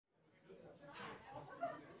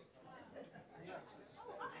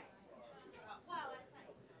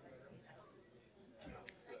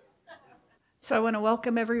So I want to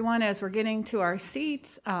welcome everyone as we're getting to our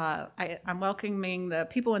seats. I'm welcoming the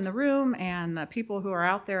people in the room and the people who are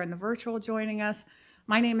out there in the virtual joining us.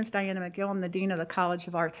 My name is Diana McGill. I'm the Dean of the College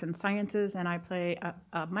of Arts and Sciences, and I play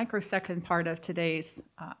a microsecond part of today's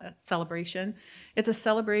celebration. It's a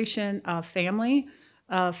celebration of family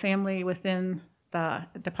within the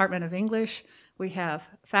Department of English. We have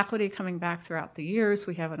faculty coming back throughout the years.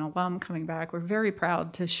 We have an alum coming back. We're very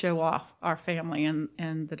proud to show off our family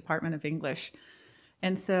in the Department of English.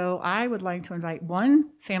 And so I would like to invite one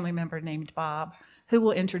family member named Bob, who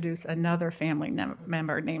will introduce another family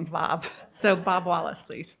member named Bob. So Bob Wallace,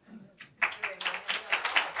 please.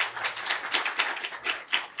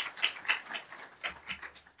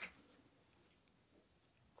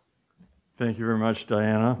 Thank you very much,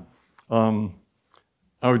 Diana.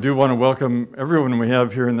 I do want to welcome everyone we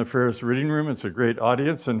have here in the Ferris Reading Room. It's a great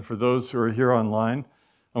audience, and for those who are here online,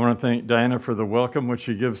 I want to thank Diana for the welcome which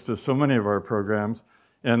she gives to so many of our programs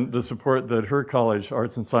and the support that her college,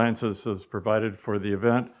 Arts and Sciences, has provided for the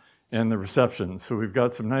event and the reception. So we've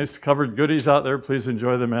got some nice covered goodies out there. Please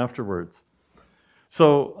enjoy them afterwards.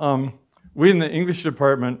 So we in the English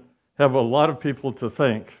department have a lot of people to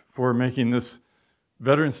thank for making this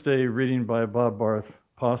Veterans Day reading by Bob Barth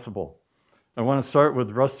possible. I want to start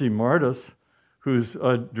with Rusty Mardis, who's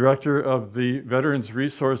a director of the Veterans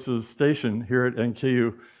Resources Station here at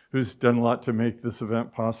NKU, who's done a lot to make this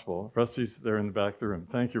event possible. Rusty's there in the back of the room.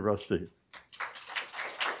 Thank you, Rusty.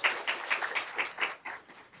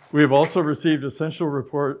 We have also received essential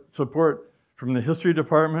support from the History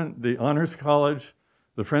Department, the Honors College,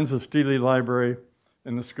 the Friends of Steele Library,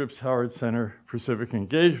 and the Scripps Howard Center for Civic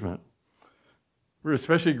Engagement. We're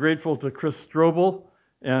especially grateful to Chris Strobel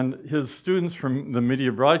and his students from the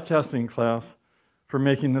Media Broadcasting class for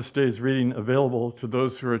making this day's reading available to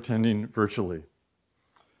those who are attending virtually.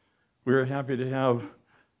 We are happy to have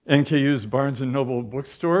NKU's Barnes & Noble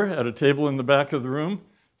bookstore at a table in the back of the room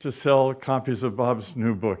to sell copies of Bob's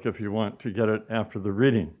new book if you want to get it after the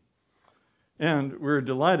reading. And we're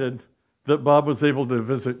delighted that Bob was able to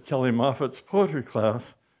visit Kelly Moffat's poetry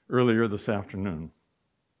class earlier this afternoon.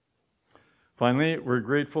 Finally, we're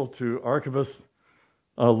grateful to archivist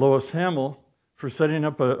Lois Hamill for setting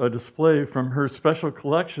up a display from her special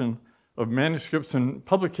collection of manuscripts and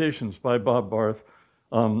publications by Bob Barth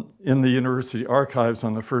in the university archives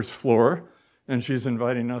on the first floor. And she's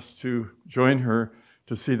inviting us to join her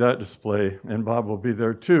to see that display, and Bob will be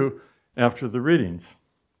there too after the readings.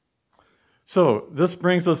 So this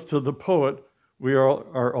brings us to the poet we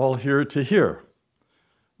are all here to hear.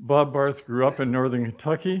 Bob Barth grew up in Northern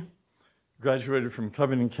Kentucky, graduated from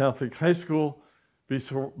Covington Catholic High School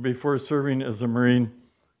before serving as a Marine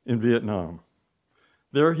in Vietnam.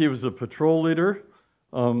 There he was a patrol leader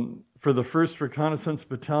for the 1st Reconnaissance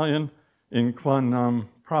Battalion in Quang Nam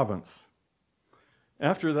Province.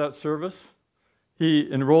 After that service, he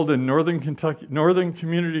enrolled in Northern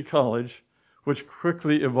Community College, which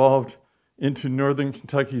quickly evolved into Northern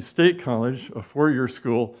Kentucky State College, a 4-year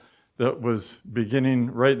school that was beginning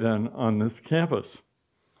right then on this campus.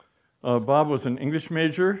 Bob was an English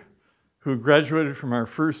major who graduated from our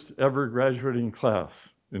first ever graduating class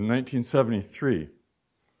in 1973.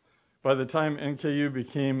 By the time NKU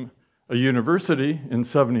became a university in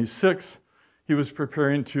 '76, he was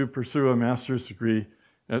preparing to pursue a master's degree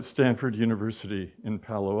at Stanford University in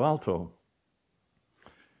Palo Alto.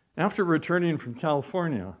 After returning from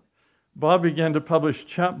California, Bob began to publish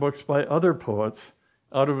chapbooks by other poets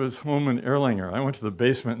out of his home in Erlanger. I went to the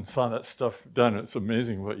basement and saw that stuff done. It's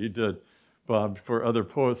amazing what you did, Bob, for other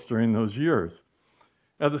poets during those years.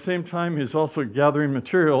 At the same time, he's also gathering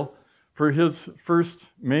material for his first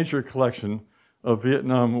major collection of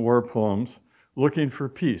Vietnam War poems, Looking for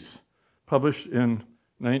Peace, published in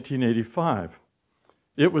 1985.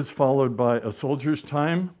 It was followed by A Soldier's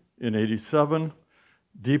Time in '87,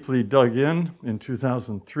 Deeply Dug in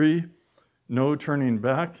 2003, No Turning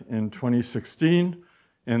Back in 2016,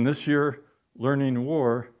 and this year, Learning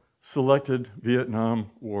War, Selected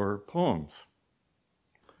Vietnam War Poems.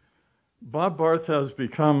 Bob Barth has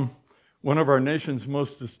become one of our nation's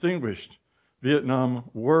most distinguished Vietnam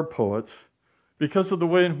War poets because of the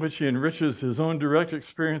way in which he enriches his own direct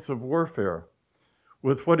experience of warfare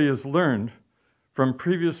with what he has learned from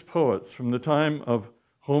previous poets from the time of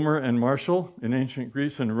Homer and Martial in ancient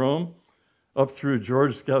Greece and Rome, up through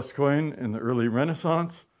George Gascoigne in the early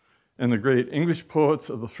Renaissance, and the great English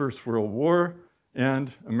poets of the First World War,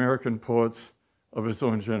 and American poets of his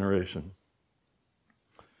own generation.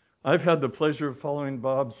 I've had the pleasure of following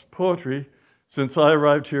Bob's poetry since I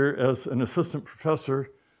arrived here as an assistant professor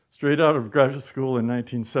straight out of graduate school in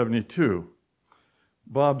 1972.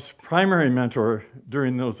 Bob's primary mentor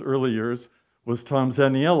during those early years was Tom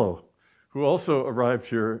Zaniello, who also arrived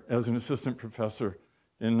here as an assistant professor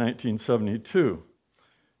in 1972.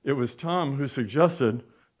 It was Tom who suggested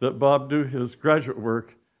that Bob do his graduate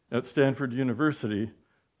work at Stanford University,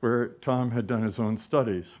 where Tom had done his own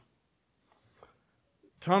studies.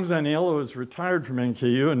 Tom Zaniello is retired from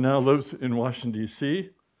NKU and now lives in Washington, D.C.,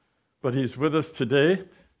 but he's with us today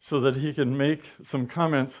so that he can make some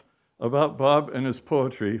comments about Bob and his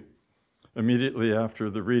poetry immediately after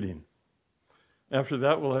the reading. After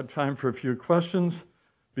that, we'll have time for a few questions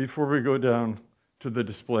before we go down to the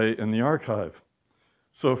display in the archive.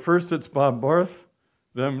 So first it's Bob Barth,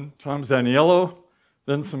 then Tom Zaniello,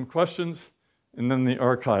 then some questions, and then the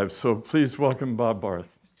archive. So please welcome Bob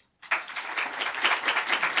Barth.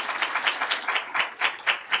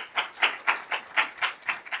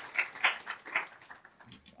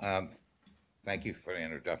 Thank you for the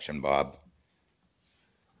introduction, Bob.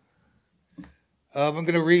 I'm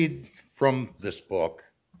going to read from this book,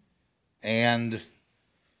 and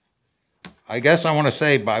I guess I want to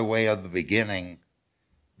say by way of the beginning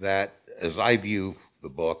that as I view the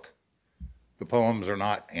book, the poems are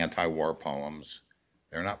not anti-war poems.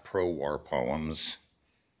 They're not pro-war poems.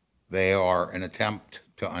 They are an attempt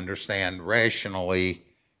to understand rationally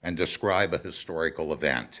and describe a historical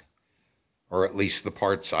event, or at least the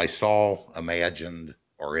parts I saw, imagined,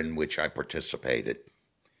 or in which I participated.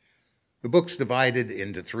 The book's divided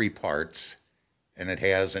into 3 parts, and it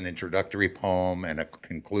has an introductory poem and a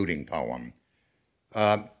concluding poem.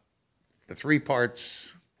 The 3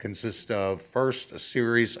 parts consist of, first, a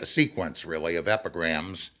sequence, really, of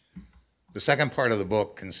epigrams. The second part of the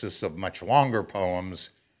book consists of much longer poems,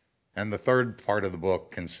 and the third part of the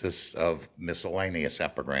book consists of miscellaneous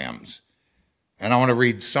epigrams. And I want to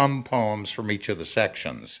read some poems from each of the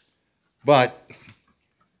sections. But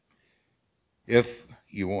if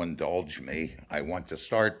you will indulge me, I want to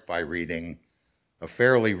start by reading a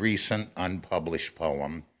fairly recent unpublished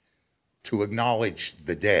poem to acknowledge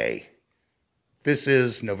the day. This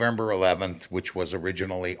is November 11th, which was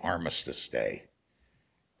originally Armistice Day.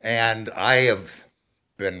 And I have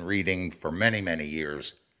been reading for many, many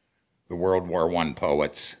years the World War I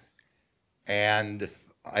poets. And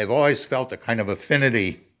I've always felt a kind of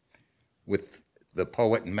affinity with the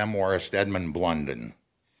poet and memoirist Edmund Blunden.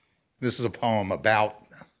 This is a poem about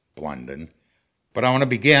Blunden, but I want to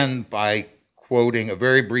begin by quoting a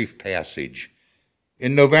very brief passage.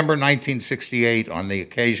 In November 1968, on the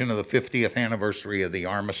occasion of the 50th anniversary of the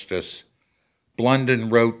armistice, Blunden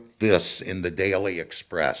wrote this in the Daily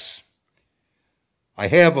Express. I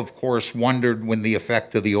have, of course, wondered when the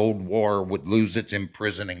effect of the old war would lose its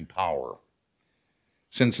imprisoning power.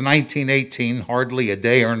 Since 1918, hardly a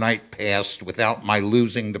day or night passed without my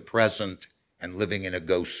losing the present and living in a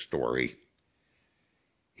ghost story.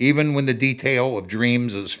 Even when the detail of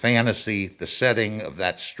dreams is fantasy, the setting of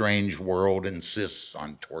that strange world insists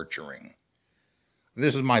on torturing.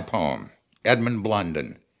 This is my poem, Edmund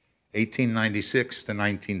Blunden, 1896 to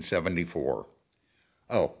 1974.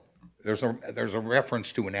 Oh, there's a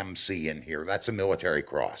reference to an MC in here. That's a military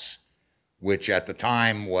cross, which at the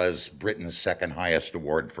time was Britain's second highest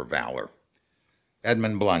award for valor.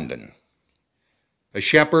 Edmund Blunden. A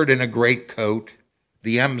shepherd in a greatcoat,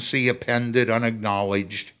 the MC appended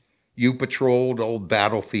unacknowledged. You patrolled old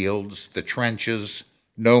battlefields, the trenches,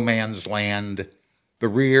 no man's land, the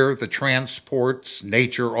rear, the transports,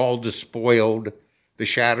 nature all despoiled, the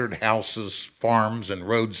shattered houses, farms, and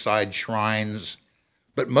roadside shrines.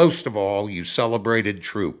 But most of all, you celebrated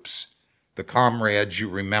troops, the comrades you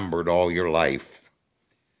remembered all your life.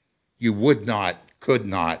 You would not, could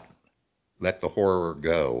not let the horror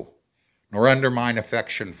go, nor undermine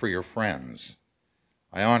affection for your friends.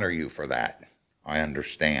 I honor you for that. I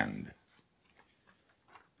understand.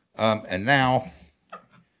 And now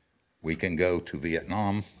we can go to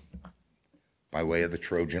Vietnam by way of the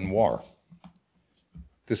Trojan War.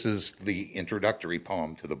 This is the introductory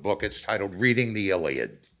poem to the book. It's titled Reading the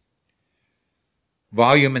Iliad.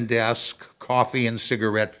 Volume and desk, coffee and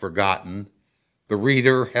cigarette forgotten, the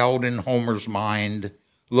reader, held in Homer's mind,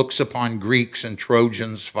 looks upon Greeks and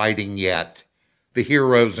Trojans fighting yet, the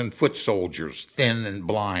heroes and foot soldiers, thin and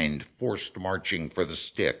blind, forced marching for the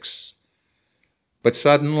sticks. But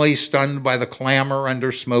suddenly, stunned by the clamor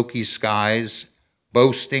under smoky skies,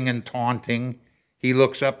 boasting and taunting, he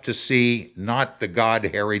looks up to see not the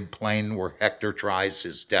god-harried plain where Hector tries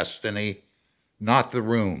his destiny, not the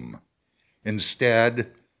room.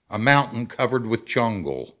 Instead, a mountain covered with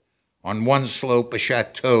jungle. On one slope, a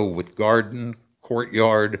chateau with garden,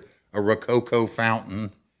 courtyard, a rococo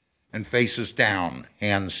fountain, and faces down,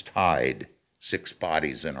 hands tied, 6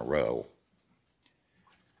 bodies in a row.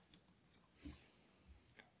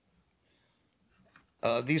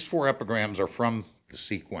 These 4 epigrams are from the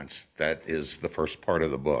sequence that is the first part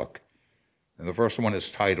of the book. And the first one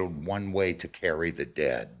is titled, "One Way to Carry the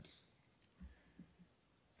Dead."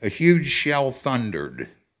 A huge shell thundered.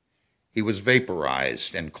 He was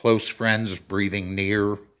vaporized, and close friends breathing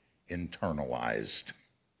near, internalized.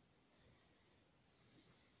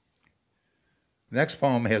 The next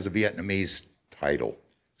poem has a Vietnamese title,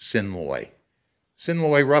 Xin Loi. Xin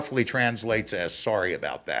Loi roughly translates as "sorry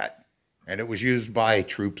about that," and it was used by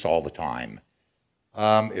troops all the time.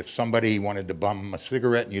 If somebody wanted to bum a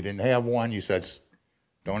cigarette and you didn't have one, you said,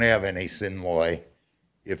 "Don't have any, Xin Loi."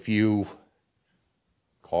 If you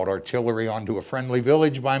called artillery onto a friendly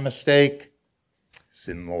village by mistake,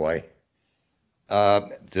 Xin Loi.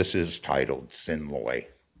 This is titled Xin Loi.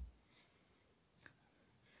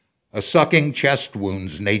 A sucking chest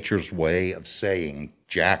wound's nature's way of saying,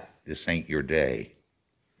 "Jack, this ain't your day."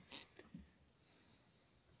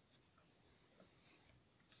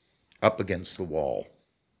 Up against the wall.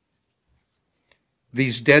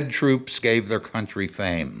 These dead troops gave their country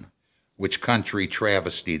fame, which country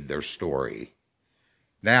travestied their story.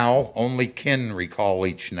 Now only kin recall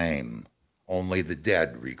each name, only the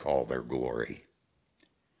dead recall their glory.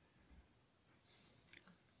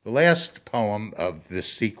 The last poem of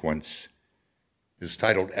this sequence is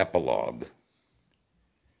titled Epilogue.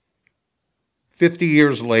 50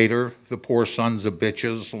 years later, the poor sons of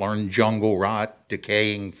bitches learn jungle rot,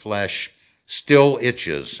 decaying flesh, still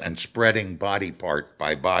itches and spreading body part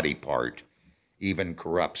by body part, even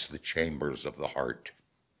corrupts the chambers of the heart.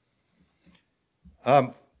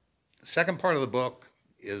 The second part of the book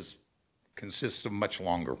consists of much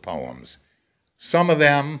longer poems. Some of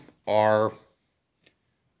them are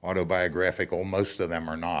autobiographical, most of them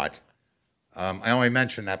are not. I only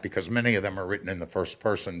mention that because many of them are written in the first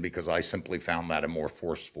person because I simply found that a more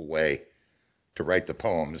forceful way to write the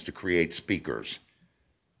poems, to create speakers.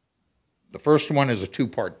 The first one is a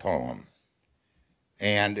 2-part poem,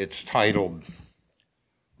 and it's titled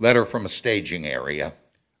Letter from a Staging Area,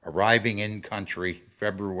 Arriving in Country,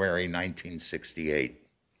 February 1968.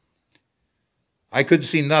 I could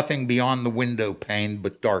see nothing beyond the window pane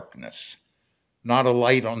but darkness, not a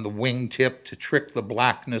light on the wingtip to trick the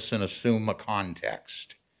blackness and assume a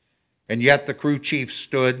context. And yet the crew chief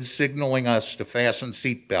stood, signaling us to fasten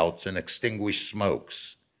seatbelts and extinguish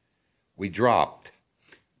smokes. We dropped.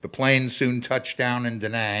 The plane soon touched down in Da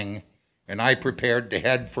Nang, and I prepared to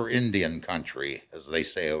head for Indian country, as they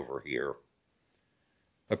say over here.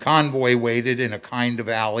 A convoy waited in a kind of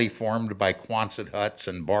alley formed by Quonset huts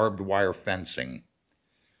and barbed wire fencing.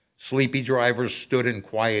 Sleepy drivers stood in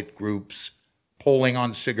quiet groups, pulling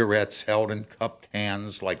on cigarettes held in cupped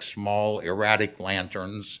hands like small, erratic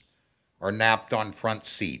lanterns, or napped on front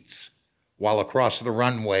seats, while across the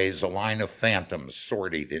runways a line of phantoms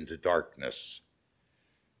sortied into darkness.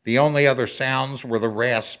 The only other sounds were the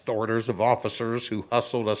rasped orders of officers who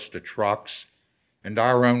hustled us to trucks, and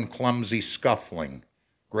our own clumsy scuffling,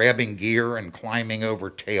 grabbing gear and climbing over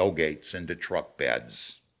tailgates into truck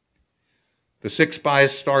beds. The 6x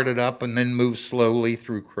started up and then moved slowly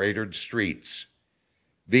through cratered streets.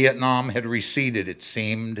 Vietnam had receded, it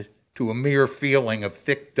seemed, to a mere feeling of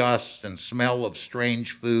thick dust and smell of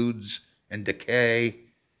strange foods and decay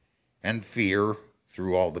and fear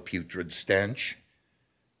through all the putrid stench.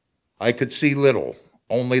 I could see little,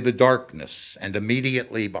 only the darkness, and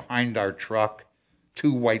immediately behind our truck,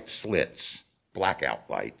 2 white slits, blackout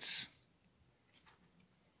lights.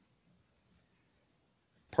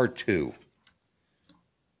 Part 2.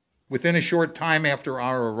 Within a short time after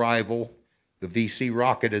our arrival, the VC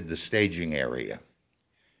rocketed the staging area.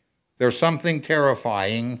 There's something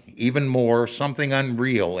terrifying, even more, something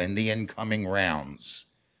unreal in the incoming rounds.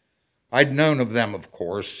 I'd known of them, of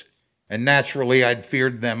course, and naturally I'd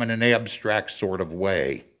feared them in an abstract sort of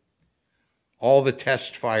way. All the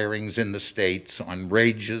test firings in the States on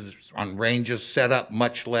ranges set up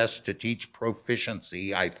much less to teach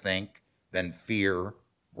proficiency, I think, than fear,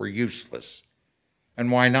 were useless.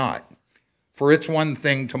 And why not? For it's one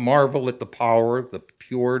thing to marvel at the power, the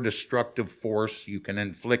pure destructive force you can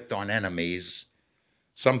inflict on enemies,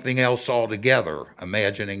 something else altogether,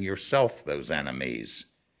 imagining yourself those enemies.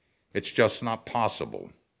 It's just not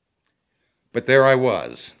possible. But there I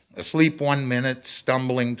was, asleep one minute,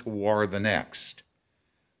 stumbling to war the next.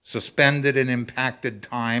 Suspended in impacted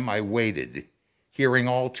time, I waited, hearing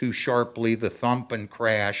all too sharply the thump and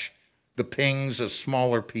crash, the pings as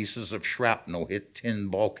smaller pieces of shrapnel hit tin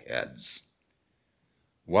bulkheads.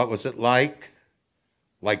 What was it like?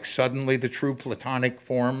 Like suddenly the true platonic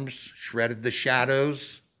forms shredded the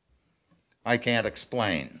shadows? I can't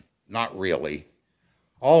explain, not really.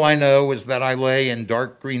 All I know is that I lay in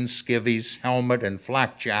dark green skivvies, helmet, and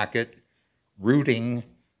flak jacket, rooting,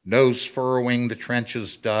 nose furrowing the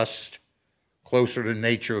trench's dust, closer to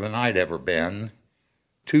nature than I'd ever been,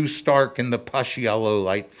 too stark in the push yellow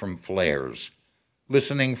light from flares,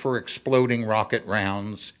 listening for exploding rocket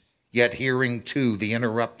rounds, yet hearing too the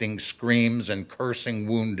interrupting screams and cursing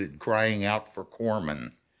wounded crying out for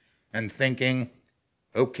corpsmen, and thinking,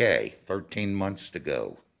 okay, 13 months to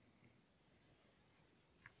go.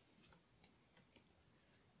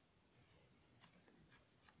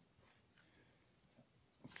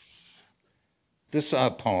 This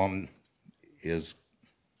poem is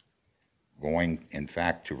going, in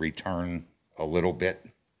fact, to return a little bit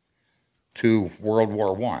to World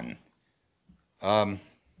War I.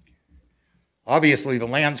 Obviously, the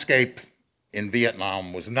landscape in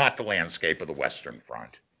Vietnam was not the landscape of the Western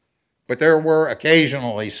Front, but there were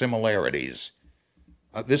occasionally similarities.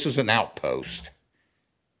 This is an outpost.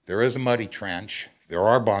 There is a muddy trench. There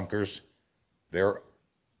are bunkers. There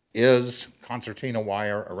is concertina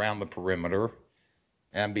wire around the perimeter.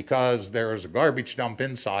 And because there is a garbage dump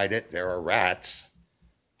inside it, there are rats.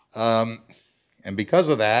 And because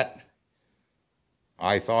of that,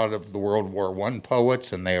 I thought of the World War I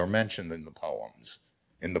poets, and they are mentioned in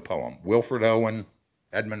the poem. Wilfred Owen,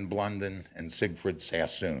 Edmund Blunden, and Siegfried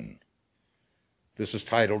Sassoon. This is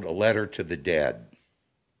titled A Letter to the Dead.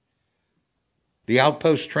 The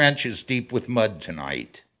outpost trench is deep with mud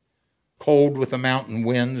tonight. Cold with the mountain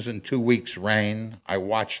winds and 2 weeks' rain, I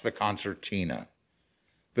watch the concertina.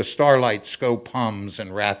 The starlight scope hums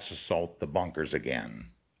and rats assault the bunkers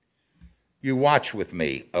again. You watch with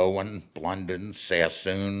me, Owen, Blunden,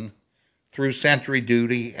 Sassoon. Through sentry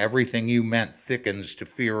duty, everything you meant thickens to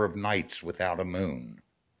fear of nights without a moon.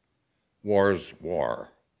 War's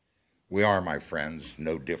war. We are, my friends,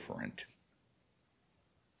 no different.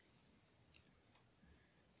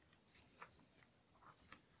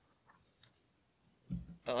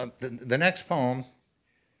 The next poem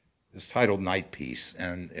is titled Night Piece,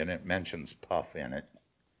 and it mentions Puff in it.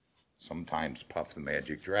 Sometimes Puff the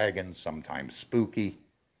Magic Dragon, sometimes Spooky.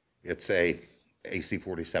 It's a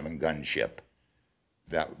AC-47 gunship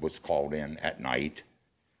that was called in at night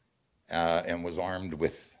and was armed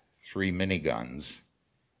with 3 miniguns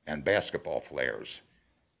and basketball flares.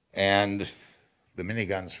 And the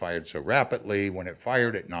miniguns fired so rapidly, when it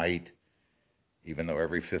fired at night, even though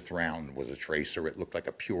every 5th round was a tracer, it looked like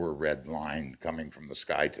a pure red line coming from the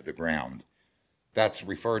sky to the ground. That's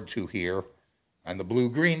referred to here. And the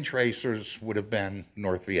blue-green tracers would have been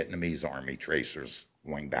North Vietnamese Army tracers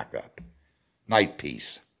going back up. Night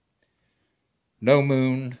Piece. No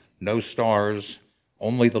moon, no stars,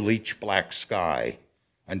 only the leech-black sky,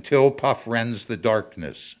 until Puff rends the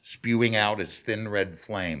darkness, spewing out his thin red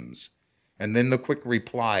flames, and then the quick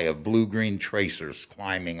reply of blue-green tracers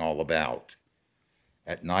climbing all about.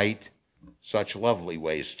 At night, such lovely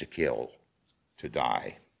ways to kill, to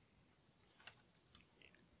die.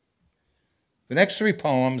 The next 3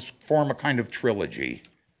 poems form a kind of trilogy.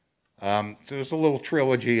 There's a little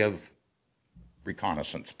trilogy of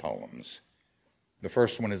reconnaissance poems. The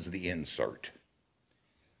first one is the insert.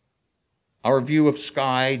 Our view of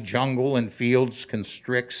sky, jungle, and fields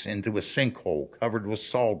constricts into a sinkhole covered with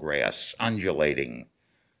sawgrass, undulating,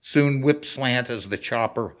 soon whip slant as the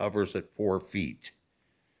chopper hovers at 4 feet.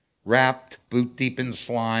 Wrapped, boot-deep in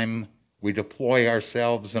slime, we deploy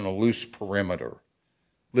ourselves in a loose perimeter,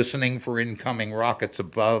 listening for incoming rockets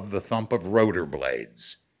above the thump of rotor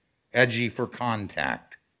blades, edgy for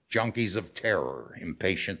contact, junkies of terror,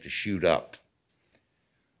 impatient to shoot up.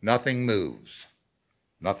 Nothing moves,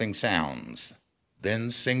 nothing sounds.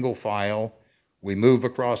 Then, single file, we move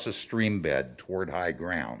across a stream bed toward high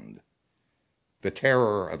ground. The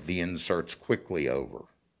terror of the insert's quickly over,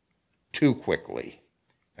 too quickly,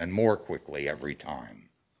 and more quickly every time.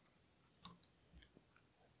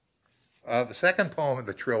 The second poem of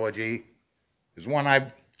the trilogy is one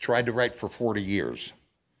I've tried to write for 40 years.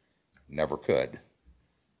 Never could.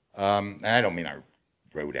 I don't mean I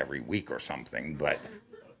wrote every week or something, but,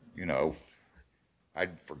 you know,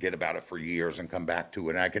 I'd forget about it for years and come back to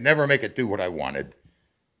it, and I could never make it do what I wanted.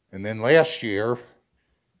 And then last year,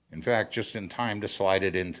 in fact, just in time to slide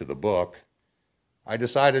it into the book, I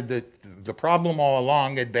decided that the problem all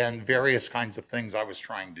along had been various kinds of things I was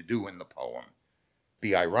trying to do in the poem.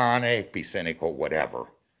 Be ironic, be cynical, whatever.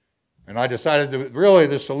 And I decided that really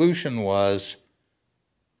the solution was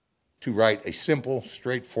to write a simple,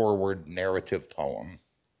 straightforward narrative poem,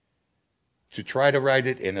 to try to write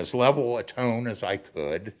it in as level a tone as I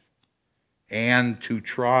could, and to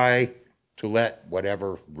try to let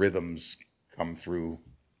whatever rhythms come through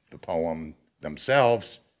the poem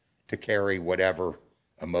themselves to carry whatever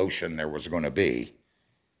emotion there was going to be,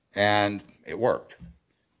 and it worked.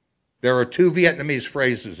 There are two Vietnamese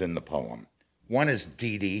phrases in the poem. One is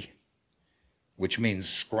Didi, which means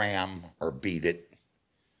scram or beat it.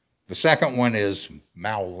 The second one is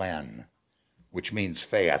Mau Len, which means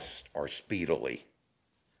fast or speedily.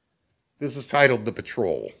 This is titled The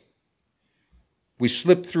Patrol. We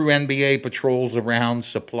slipped through NBA patrols around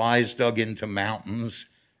supplies dug into mountains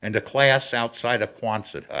and a class outside a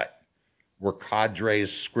Quonset hut where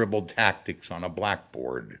cadres scribbled tactics on a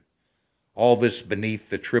blackboard. All this beneath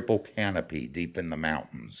the triple canopy deep in the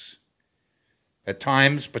mountains. At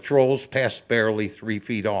times, patrols passed barely 3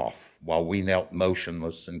 feet off while we knelt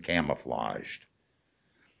motionless and camouflaged.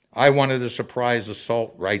 I wanted a surprise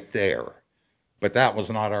assault right there, but that was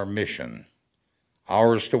not our mission.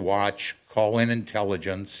 Ours to watch, call in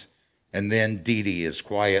intelligence, and then Didi as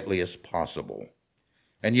quietly as possible.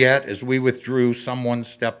 And yet, as we withdrew, someone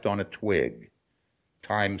stepped on a twig.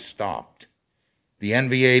 Time stopped. The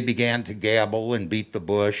NVA began to gabble and beat the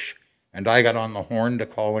bush, and I got on the horn to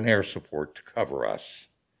call in air support to cover us.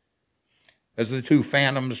 As the two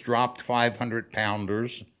Phantoms dropped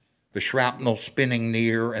 500-pounders, the shrapnel spinning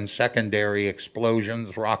near and secondary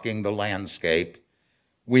explosions rocking the landscape,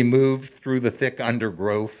 we moved through the thick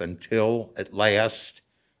undergrowth until, at last,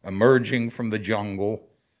 emerging from the jungle,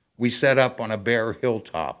 we set up on a bare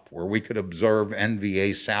hilltop where we could observe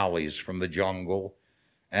NVA sallies from the jungle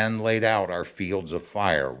and laid out our fields of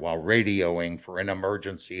fire while radioing for an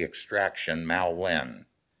emergency extraction Mau Len.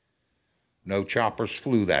 No choppers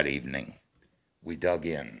flew that evening. We dug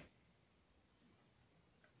in.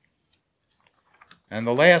 And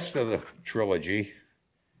the last of the trilogy,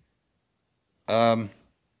 when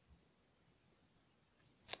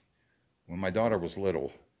my daughter was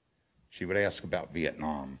little, she would ask about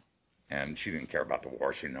Vietnam, and she didn't care about the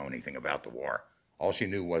war. She didn't know anything about the war. All she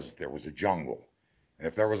knew was there was a jungle. And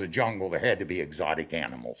if there was a jungle, there had to be exotic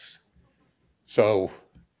animals. So,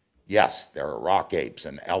 yes, there are rock apes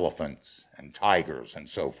and elephants and tigers and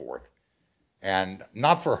so forth. And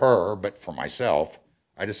not for her, but for myself,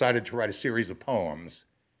 I decided to write a series of poems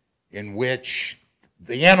in which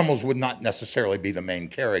the animals would not necessarily be the main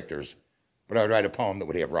characters, but I would write a poem that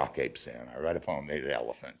would have rock apes in. I would write a poem that had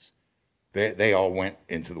elephants. They all went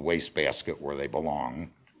into the wastebasket where they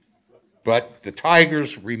belong. But the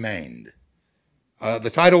tigers remained. The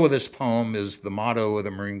title of this poem is the motto of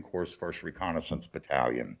the Marine Corps' 1st Reconnaissance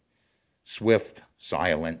Battalion, Swift,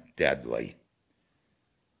 Silent, Deadly.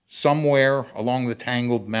 Somewhere along the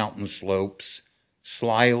tangled mountain slopes,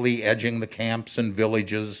 slyly edging the camps and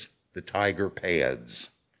villages, the tiger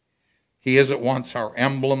pads. He is at once our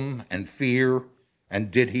emblem and fear,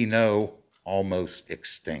 and did he know, almost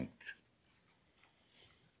extinct.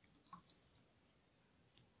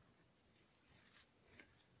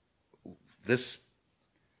 This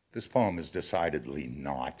poem is decidedly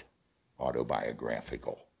not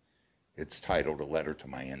autobiographical. It's titled A Letter to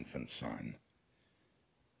My Infant Son.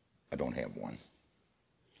 I don't have one.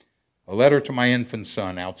 A letter to my infant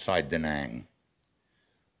son outside Da Nang.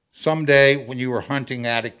 Someday, when you are hunting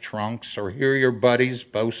attic trunks or hear your buddies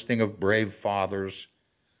boasting of brave fathers,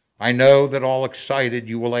 I know that all excited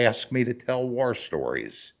you will ask me to tell war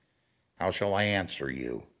stories. How shall I answer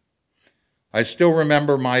you? I still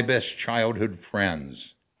remember my best childhood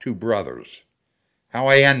friends, 2 brothers, how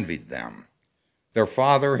I envied them. Their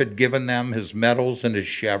father had given them his medals and his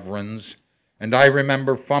chevrons, and I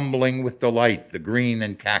remember fumbling with delight the green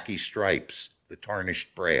and khaki stripes, the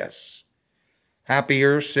tarnished brass.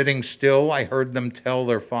 Happier, sitting still, I heard them tell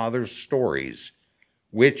their father's stories,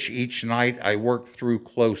 which each night I worked through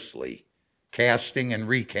closely, casting and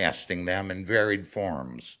recasting them in varied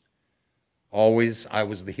forms. Always I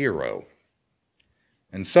was the hero.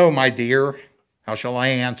 And so, my dear, how shall I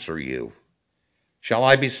answer you? Shall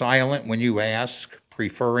I be silent when you ask,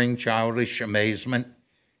 preferring childish amazement,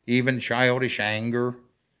 even childish anger,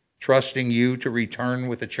 trusting you to return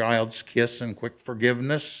with a child's kiss and quick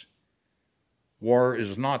forgiveness? War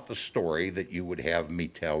is not the story that you would have me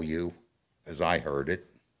tell you, as I heard it.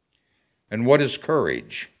 And what is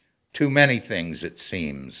courage? Too many things, it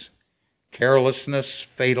seems. Carelessness,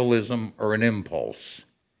 fatalism, or an impulse.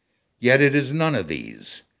 Yet it is none of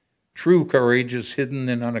these. True courage is hidden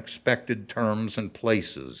in unexpected terms and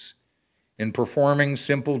places, in performing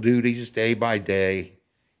simple duties day by day,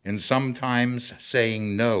 in sometimes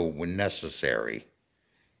saying no when necessary,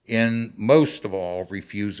 in most of all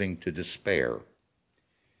refusing to despair.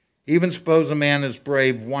 Even suppose a man is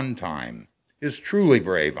brave one time, is truly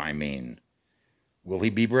brave, I mean. Will he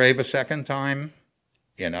be brave a second time?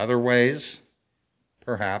 In other ways?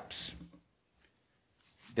 Perhaps.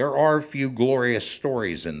 There are few glorious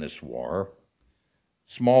stories in this war.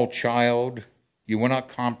 Small child, you will not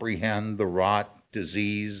comprehend the rot,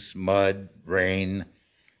 disease, mud, rain,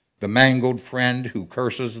 the mangled friend who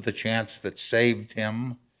curses the chance that saved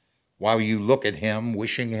him while you look at him,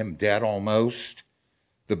 wishing him dead almost,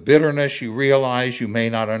 the bitterness you realize you may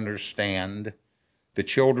not understand, the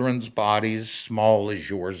children's bodies small as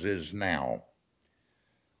yours is now.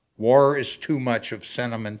 War is too much of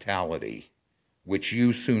sentimentality, which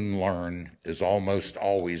you soon learn is almost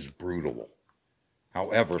always brutal,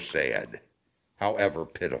 however sad, however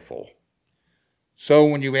pitiful. So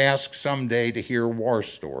when you ask someday to hear war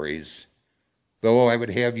stories, though I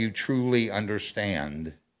would have you truly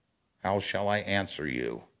understand, how shall I answer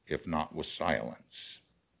you, if not with silence?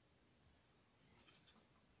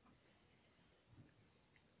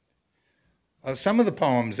 Some of the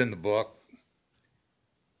poems in the book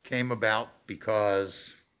came about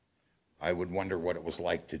because I would wonder what it was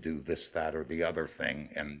like to do this, that, or the other thing,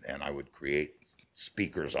 and I would create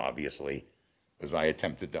speakers, obviously, as I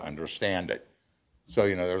attempted to understand it. So,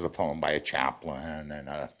 there's a poem by a chaplain and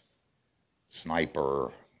a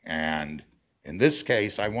sniper, and in this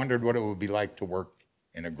case, I wondered what it would be like to work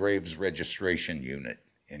in a graves registration unit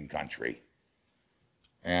in country.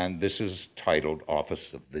 And this is titled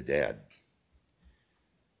Office of the Dead.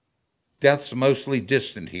 Death's mostly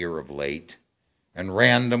distant here of late, and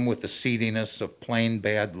random with the seediness of plain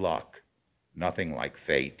bad luck, nothing like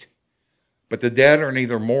fate. But the dead are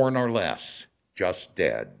neither more nor less, just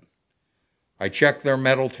dead. I check their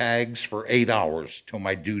metal tags for 8 hours till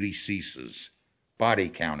my duty ceases, body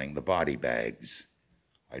counting the body bags.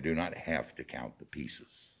 I do not have to count the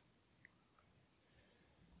pieces.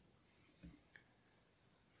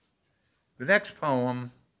 The next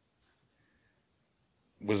poem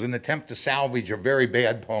was an attempt to salvage a very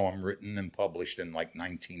bad poem written and published in like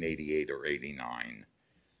 1988 or 89.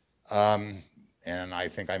 And I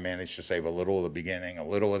think I managed to save a little of the beginning, a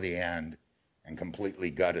little of the end, and completely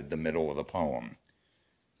gutted the middle of the poem.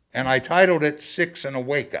 And I titled it 6 and a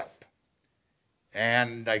Wake Up.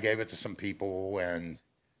 And I gave it to some people, and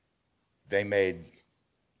they made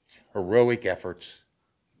heroic efforts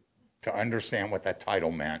to understand what that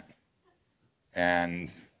title meant, and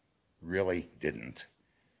really didn't.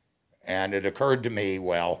 And it occurred to me,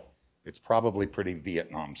 well, it's probably pretty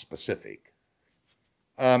Vietnam specific.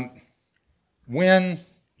 When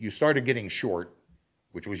you started getting short,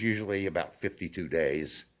 which was usually about 52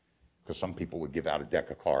 days, because some people would give out a deck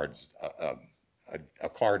of cards, a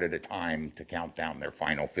card at a time to count down their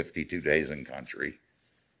final 52 days in country.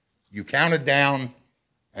 You counted down,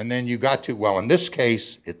 and then you got to, well, in this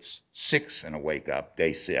case, it's 6 and a wake up,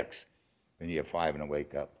 day 6. Then you have 5 and a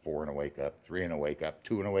wake up, 4 and a wake up, 3 and a wake up,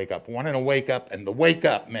 2 and a wake up, 1 and a wake up, and the wake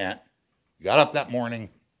up meant you got up that morning,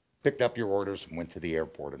 picked up your orders, and went to the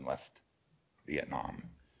airport and left Vietnam.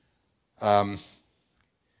 And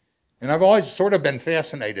I've always sort of been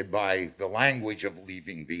fascinated by the language of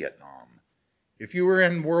leaving Vietnam. If you were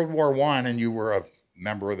in World War I and you were a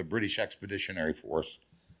member of the British Expeditionary Force,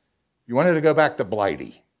 you wanted to go back to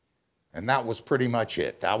Blighty. And that was pretty much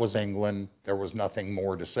it. That was England. There was nothing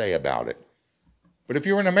more to say about it. But if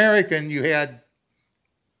you were an American, you had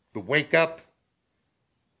the wake up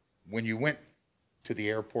when you went to the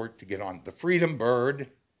airport to get on the Freedom Bird,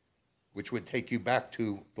 which would take you back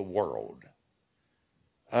to the world.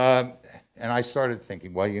 And I started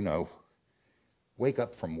thinking, well, wake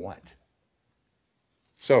up from what?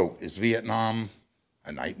 So is Vietnam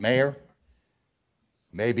a nightmare?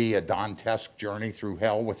 Maybe a Dantesque journey through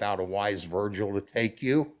hell without a wise Virgil to take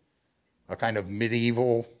you? A kind of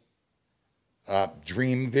medieval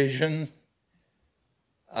dream vision?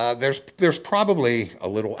 There's probably a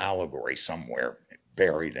little allegory somewhere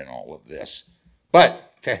buried in all of this.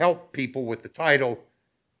 But to help people with the title,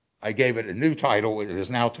 I gave it a new title. It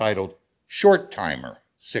is now titled Short Timer,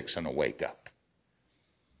 6 and a Wake Up.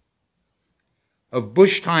 Of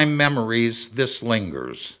bush time memories, this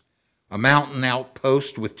lingers. A mountain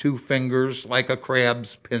outpost with 2 fingers like a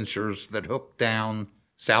crab's pincers that hook down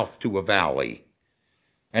south to a valley.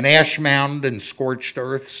 An ash mound and scorched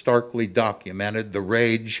earth starkly documented the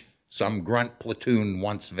rage some grunt platoon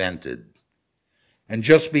once vented. And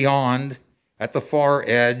just beyond, at the far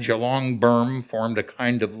edge, a long berm formed a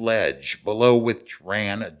kind of ledge, below which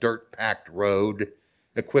ran a dirt-packed road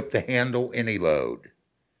equipped to handle any load.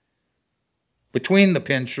 Between the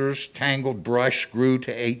pincers, tangled brush grew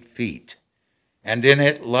to 8 feet, and in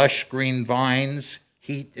it lush green vines,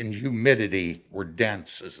 heat and humidity were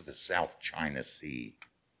dense as the South China Sea.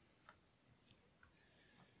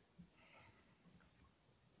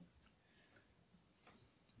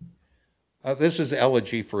 This is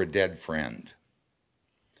Elegy for a Dead Friend.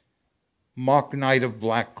 Mock night of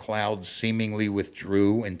black clouds seemingly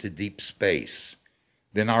withdrew into deep space.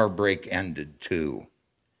 Then our break ended too.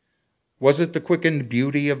 Was it the quickened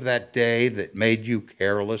beauty of that day that made you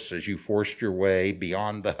careless as you forced your way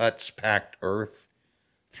beyond the hut's packed earth,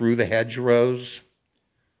 through the hedgerows?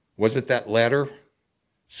 Was it that letter?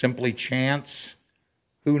 Simply chance?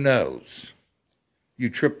 Who knows? You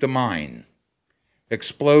tripped a mine.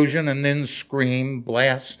 Explosion and then scream,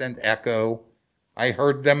 blast and echo. I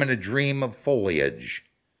heard them in a dream of foliage.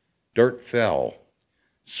 Dirt fell.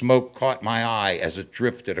 Smoke caught my eye as it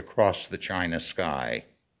drifted across the China sky.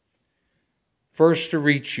 First to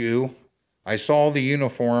reach you, I saw the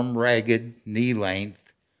uniform ragged,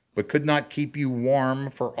 knee-length, but could not keep you warm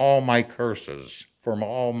for all my curses, for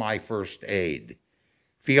all my first aid,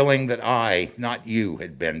 feeling that I, not you,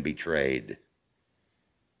 had been betrayed.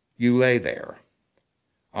 You lay there.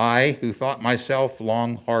 I, who thought myself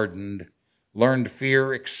long hardened, learned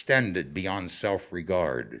fear extended beyond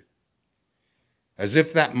self-regard. As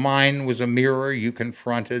if that mine was a mirror you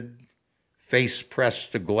confronted, face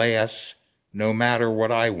pressed to glass, no matter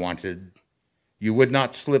what I wanted, you would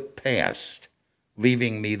not slip past,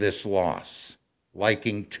 leaving me this loss,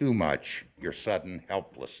 liking too much your sudden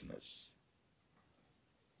helplessness.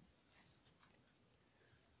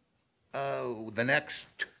 Oh, the next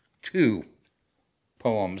two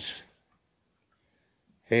poems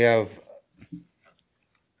have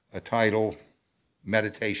a title,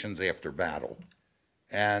 Meditations After Battle.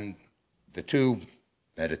 And the two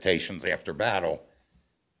Meditations After Battle,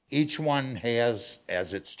 each one has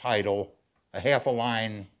as its title a half a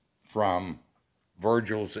line from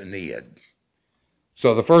Virgil's Aeneid.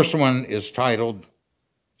 So the first one is titled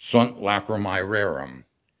Sunt Lacrimae Rerum,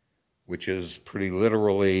 which is pretty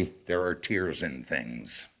literally, there are tears in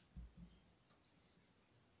things.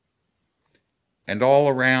 And all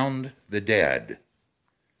around the dead.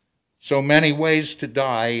 So many ways to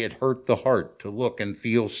die, it hurt the heart to look and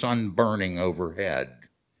feel sun burning overhead.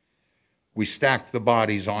 We stacked the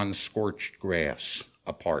bodies on scorched grass,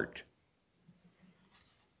 apart.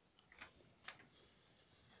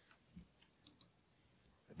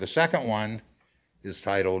 The second one is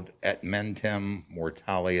titled Et Mentem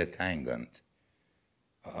Mortalia Tangent,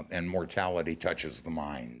 and mortality touches the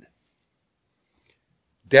mind.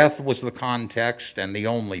 Death was the context and the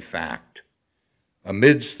only fact.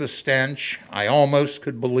 Amidst the stench, I almost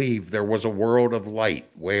could believe there was a world of light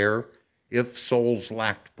where, if souls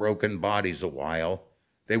lacked broken bodies a while,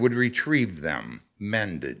 they would retrieve them,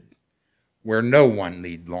 mended, where no one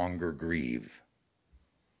need longer grieve.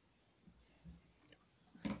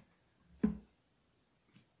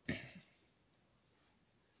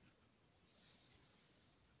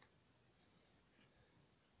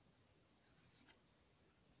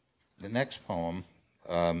 The next poem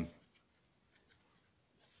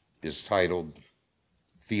is titled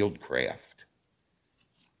Fieldcraft.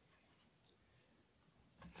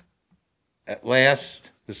 At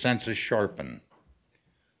last, the senses sharpen.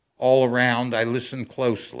 All around, I listen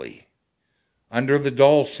closely. Under the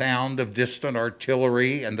dull sound of distant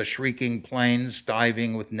artillery and the shrieking planes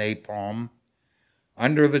diving with napalm,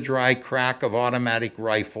 under the dry crack of automatic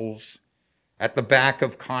rifles, at the back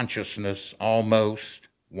of consciousness, almost,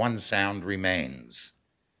 one sound remains.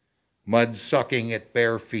 Mud sucking at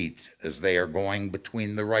bare feet as they are going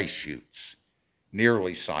between the rice shoots,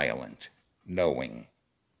 nearly silent, knowing.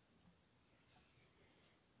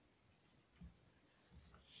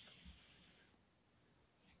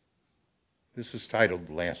 This is titled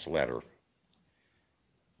Last Letter.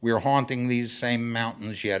 We are haunting these same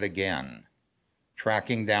mountains yet again,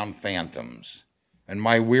 tracking down phantoms, and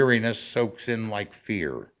my weariness soaks in like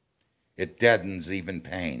fear. It deadens even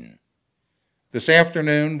pain. This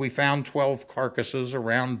afternoon, we found 12 carcasses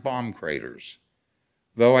around bomb craters.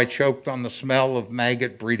 Though I choked on the smell of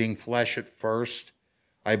maggot-breeding flesh at first,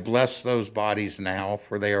 I bless those bodies now,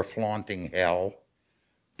 for they are flaunting hell.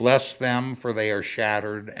 Bless them, for they are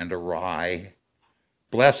shattered and awry.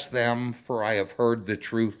 Bless them, for I have heard the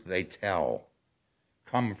truth they tell.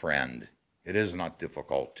 Come, friend, it is not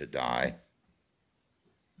difficult to die.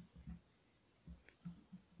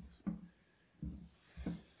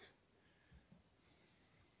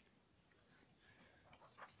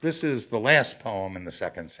 This is the last poem in the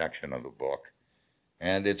second section of the book,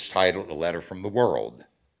 and it's titled A Letter from the World,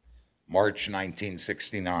 March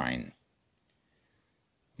 1969.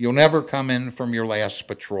 You'll never come in from your last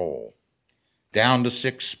patrol. Down to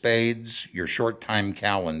 6 spades, your short-time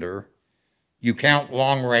calendar. You count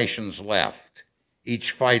long rations left, each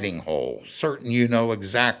fighting hole, certain you know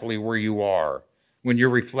exactly where you are when your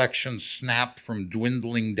reflections snap from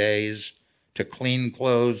dwindling days to clean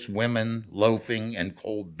clothes, women, loafing, and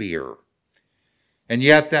cold beer. And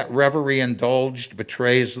yet that reverie indulged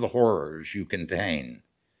betrays the horrors you contain.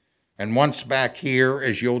 And once back here,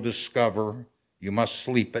 as you'll discover, you must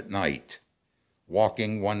sleep at night,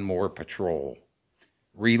 walking one more patrol.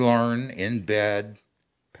 Relearn in bed,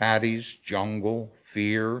 Patty's jungle,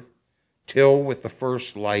 fear, till with the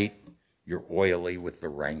first light, you're oily with the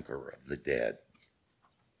rancor of the dead.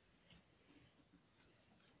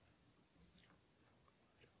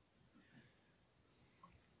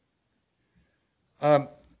 The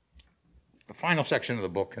final section of the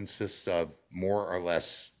book consists of more or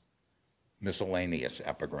less miscellaneous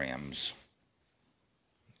epigrams.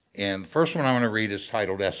 And the first one I want to read is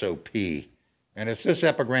titled SOP, and it's this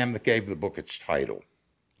epigram that gave the book its title.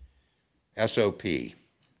 SOP.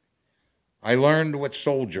 I learned what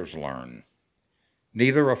soldiers learn.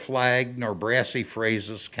 Neither a flag nor brassy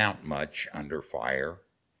phrases count much under fire.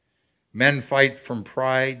 Men fight from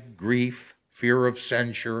pride, grief, fear of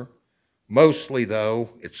censure. Mostly,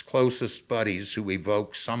 though, its closest buddies who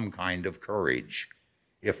evoke some kind of courage,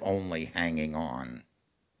 if only hanging on.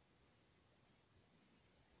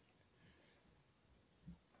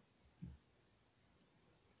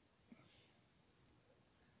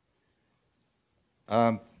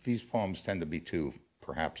 These poems tend to be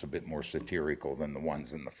perhaps a bit more satirical than the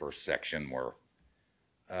ones in the first section were.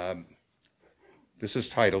 This is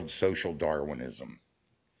titled Social Darwinism.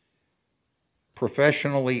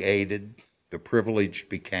 Professionally aided, the privileged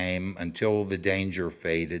became, until the danger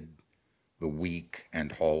faded, the weak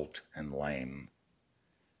and halt and lame.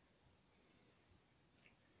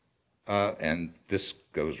 And this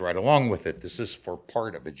goes right along with it. This is for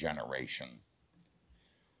part of a generation.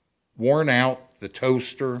 Worn out, the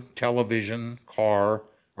toaster, television, car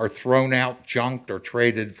are thrown out, junked, or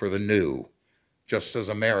traded for the new, just as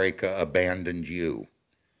America abandoned you.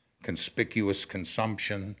 Conspicuous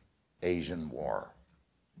consumption, Asian war.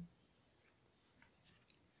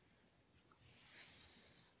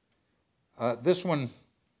 This one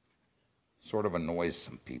sort of annoys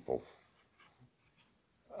some people.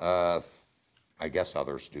 I guess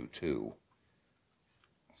others do too.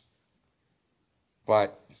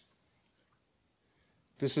 But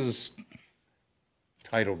this is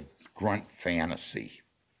titled Grunt Fantasy,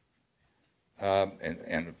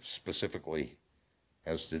 and specifically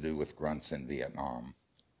has to do with grunts in Vietnam.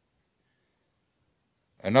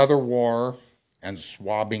 Another war, and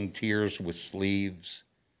swabbing tears with sleeves,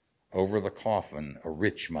 over the coffin a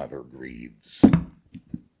rich mother grieves.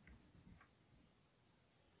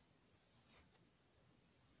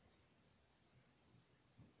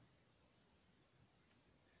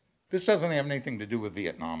 This doesn't have anything to do with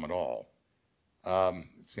Vietnam at all.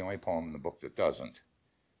 It's the only poem in the book that doesn't.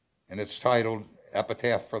 And it's titled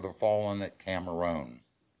Epitaph for the Fallen at Cameroon.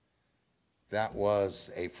 That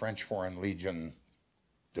was a French Foreign Legion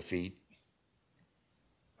defeat,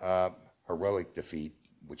 heroic defeat,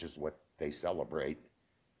 which is what they celebrate,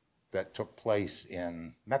 that took place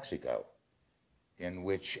in Mexico, in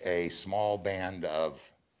which a small band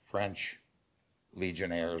of French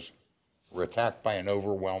legionnaires were attacked by an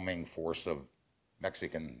overwhelming force of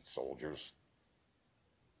Mexican soldiers.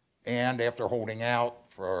 And after holding out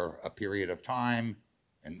for a period of time,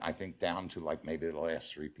 and I think down to like maybe the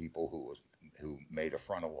last 3 people who made a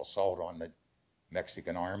frontal assault on the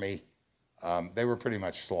Mexican army, they were pretty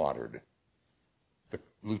much slaughtered. The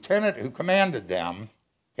lieutenant who commanded them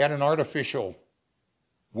had an artificial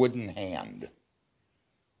wooden hand.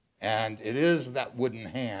 And it is that wooden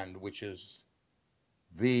hand which is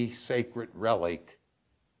the sacred relic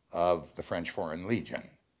of the French Foreign Legion.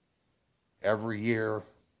 Every year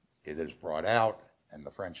it is brought out, and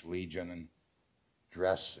the French Legion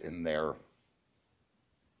dress in their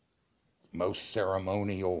most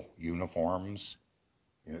ceremonial uniforms,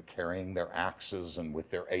 carrying their axes and with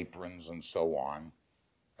their aprons and so on.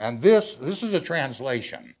 And this is a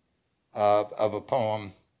translation of a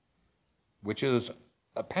poem which is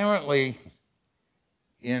apparently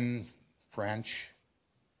in French,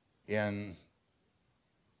 in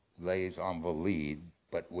Les Invalides,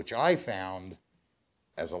 but which I found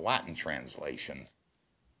as a Latin translation.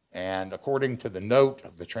 And according to the note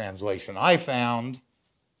of the translation I found,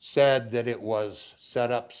 said that it was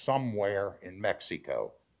set up somewhere in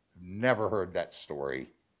Mexico. Never heard that story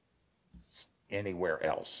anywhere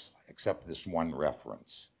else, except this one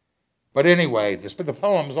reference. But anyway, but the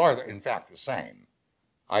poems are, in fact, the same.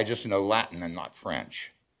 I just know Latin and not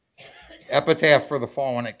French. Epitaph for the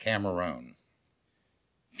Fallen at Cameroon.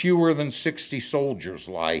 Fewer than 60 soldiers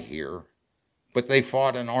lie here, but they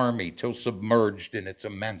fought an army till submerged in its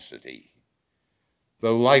immensity.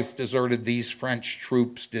 Though life deserted these French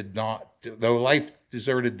troops,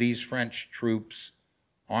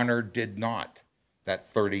 honor did not,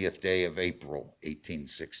 that 30th day of April,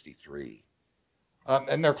 1863.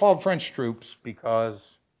 And they're called French troops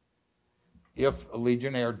because if a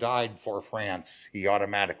legionnaire died for France, he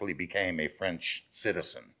automatically became a French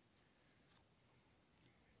citizen.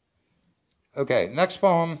 Okay, next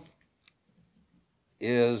poem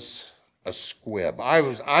is a squib.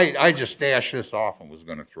 I just dashed this off and was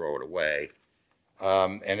going to throw it away.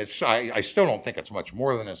 And I still don't think it's much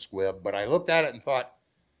more than a squib, but I looked at it and thought,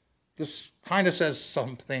 this kind of says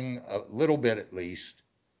something, a little bit at least,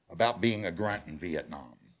 about being a grunt in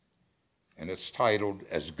Vietnam. And it's titled,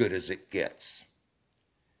 As Good as It Gets.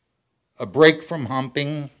 A break from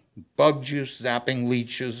humping, bug juice zapping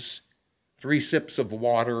leeches, 3 sips of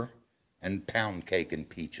water, and pound cake and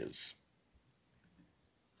peaches.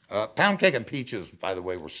 Pound cake and peaches, by the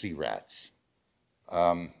way, were sea rats.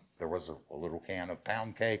 There was a little can of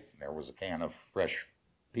pound cake, there was a can of fresh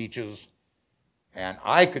peaches, and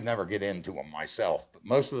I could never get into them myself, but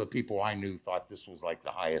most of the people I knew thought this was like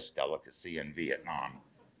the highest delicacy in Vietnam.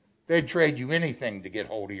 They'd trade you anything to get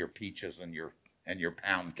hold of your peaches and your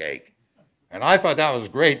pound cake. And I thought that was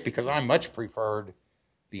great because I much preferred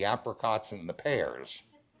the apricots and the pears.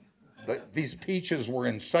 These peaches were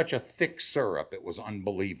in such a thick syrup, it was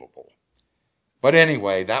unbelievable. But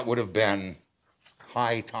anyway, that would have been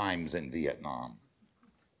high times in Vietnam.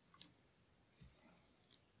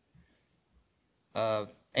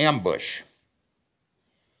 Ambush.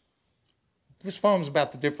 This poem is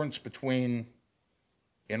about the difference between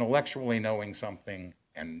intellectually knowing something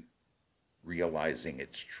and realizing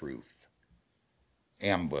its truth.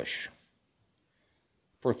 Ambush.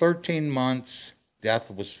 For 13 months, death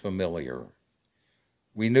was familiar.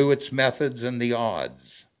 We knew its methods and the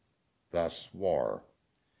odds, thus war.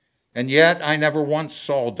 And yet I never once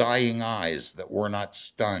saw dying eyes that were not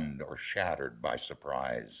stunned or shattered by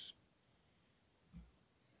surprise.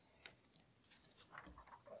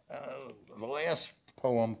 The last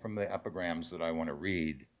poem from the epigrams that I want to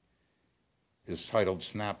read is titled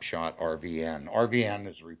Snapshot RVN. RVN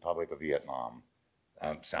is the Republic of Vietnam,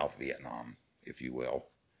 South Vietnam, if you will.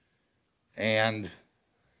 And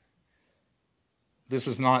this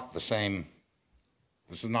is not about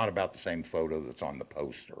the same photo that's on the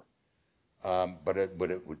poster, but it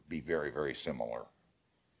would be very, very similar.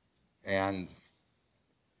 And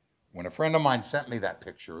when a friend of mine sent me that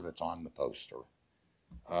picture that's on the poster,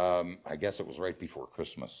 I guess it was right before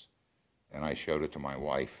Christmas, and I showed it to my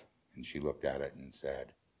wife, and she looked at it and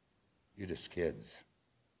said, "You're just kids."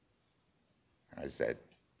 And I said,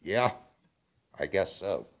 "Yeah, I guess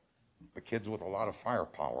so. But kids with a lot of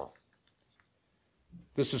firepower."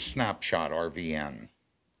 This is Snapshot RVN.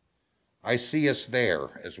 I see us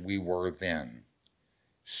there as we were then,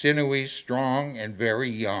 sinewy, strong, and very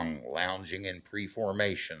young, lounging in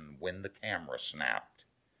pre-formation when the camera snapped.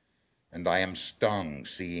 And I am stung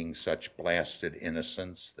seeing such blasted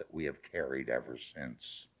innocence that we have carried ever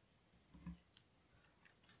since.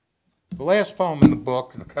 The last poem in the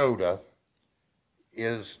book, the coda,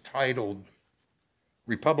 is titled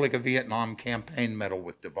Republic of Vietnam Campaign Medal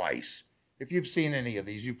with Device. If you've seen any of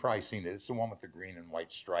these, you've probably seen it. It's the one with the green and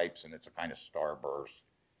white stripes, and it's a kind of starburst.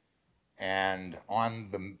 And on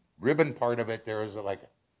the ribbon part of it, there is like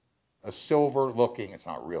a silver-looking, it's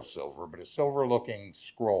not real silver, but a silver-looking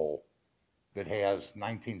scroll that has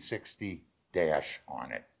 1960 dash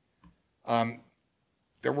on it.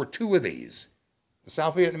 There were 2 of these. The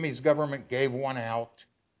South Vietnamese government gave one out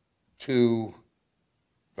to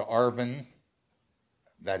the ARVN,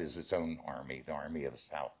 that is its own army, the Army of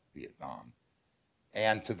South Vietnam,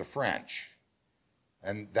 and to the French.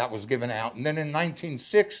 And that was given out. And then in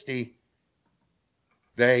 1960,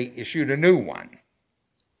 they issued a new one.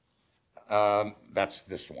 That's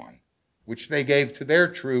this one, which they gave to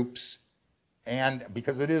their troops, and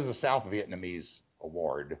because it is a South Vietnamese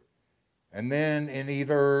award. And then in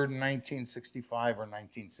either 1965 or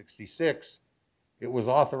 1966, it was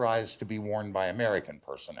authorized to be worn by American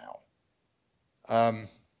personnel. And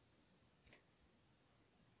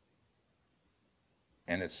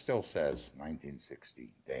it still says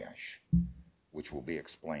 1960 dash, which will be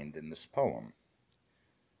explained in this poem.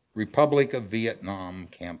 Republic of Vietnam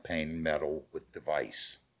Campaign Medal with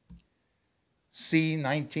Device. See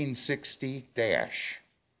 1960 dash,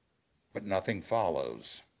 but nothing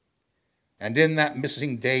follows. And in that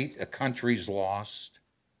missing date, a country's lost,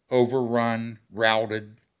 overrun,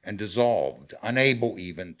 routed, and dissolved, unable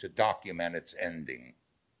even to document its ending.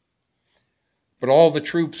 But all the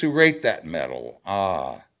troops who rate that medal,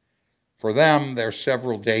 for them their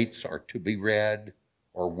several dates are to be read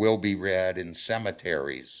or will be read in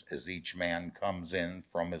cemeteries as each man comes in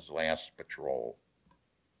from his last patrol.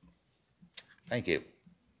 Thank you.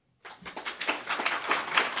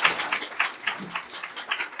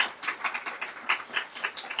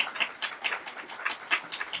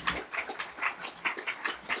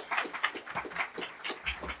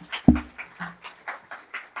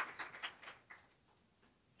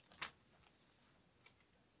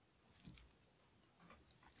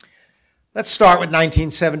 Let's start with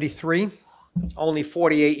 1973, only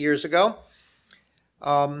 48 years ago.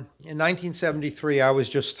 In 1973, I was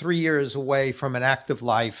just 3 years away from an active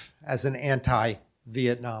life as an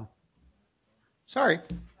anti-Vietnam. Sorry.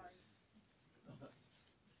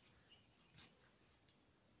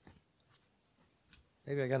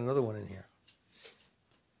 Maybe I got another one in here.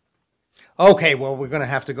 Okay, well, we're going to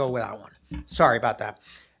have to go with that one. Sorry about that.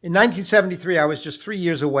 In 1973, I was just 3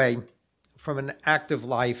 years away from an active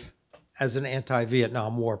life as an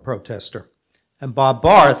anti-Vietnam War protester. And Bob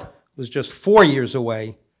Barth was just 4 years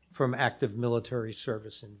away from active military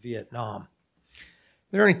service in Vietnam.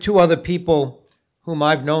 There are only two other people whom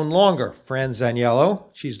I've known longer. Fran Zaniello,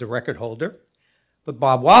 she's the record holder, but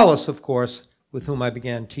Bob Wallace, of course, with whom I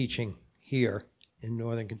began teaching here in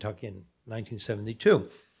Northern Kentucky in 1972.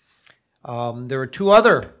 There are two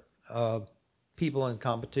other people in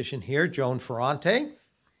competition here, Joan Ferrante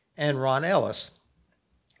and Ron Ellis,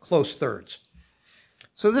 close thirds.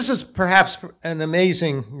 So this is perhaps an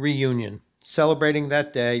amazing reunion, celebrating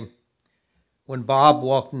that day when Bob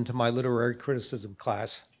walked into my literary criticism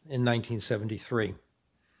class in 1973.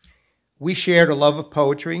 We shared a love of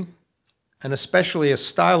poetry, and especially a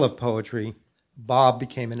style of poetry Bob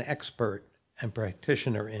became an expert and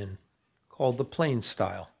practitioner in, called the plain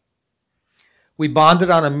style. We bonded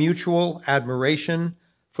on a mutual admiration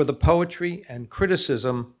for the poetry and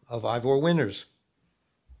criticism of Ivor Winters,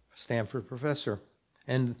 a Stanford professor,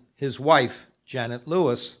 and his wife, Janet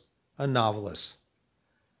Lewis, a novelist.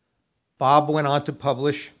 Bob went on to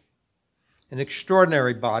publish an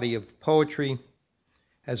extraordinary body of poetry,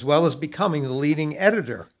 as well as becoming the leading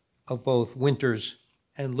editor of both Winters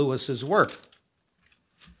and Lewis's work.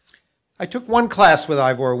 I took one class with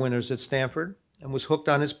Ivor Winters at Stanford and was hooked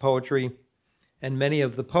on his poetry and many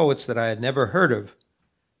of the poets that I had never heard of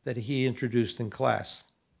that he introduced in class.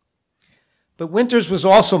 But Winters was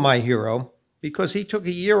also my hero because he took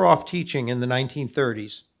a year off teaching in the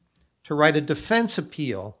 1930s to write a defense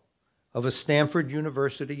appeal of a Stanford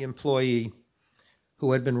University employee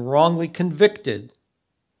who had been wrongly convicted,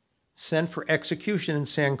 sent for execution in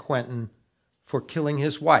San Quentin for killing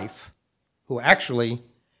his wife, who actually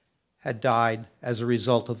had died as a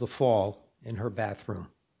result of the fall in her bathroom.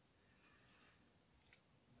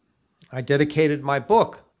 I dedicated my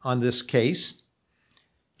book on this case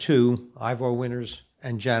to Ivor Winters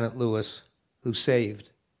and Janet Lewis, who saved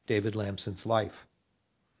David Lamson's life.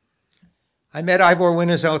 I met Ivor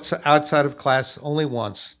Winters outside of class only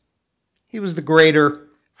once. He was the grader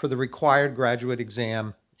for the required graduate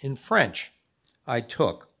exam in French I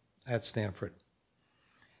took at Stanford.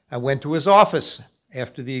 I went to his office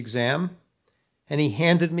after the exam, and he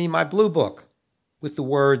handed me my blue book with the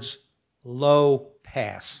words, "Low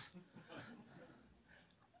Pass,"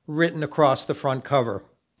 written across the front cover.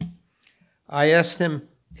 I asked him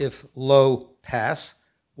if low pass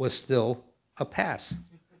was still a pass.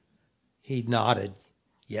 He nodded,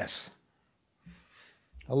 yes.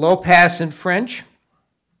 A low pass in French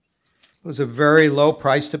was a very low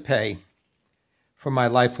price to pay for my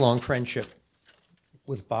lifelong friendship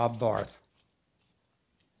with Bob Barth.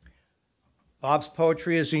 Bob's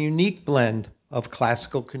poetry is a unique blend of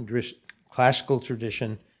classical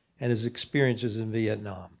tradition and his experiences in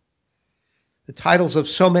Vietnam. The titles of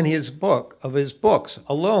so many of his books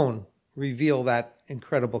alone reveal that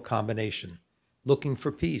incredible combination. Looking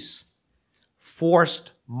for Peace,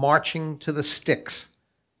 Forced Marching to the Sticks,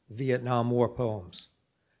 Vietnam War poems,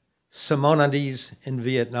 Simonides in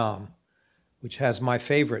Vietnam, which has my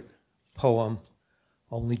favorite poem,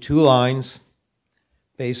 only 2 lines,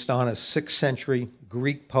 based on a 6th century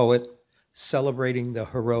Greek poet celebrating the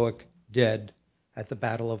heroic dead at the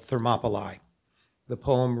Battle of Thermopylae. The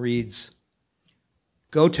poem reads,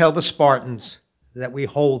 "Go tell the Spartans that we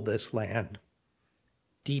hold this land,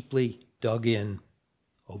 deeply dug in,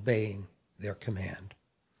 obeying their command."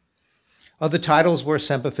 Other titles were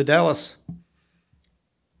Semper Fidelis.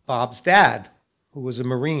 Bob's dad, who was a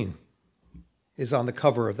Marine, is on the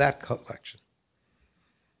cover of that collection.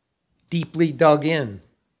 Deeply Dug In,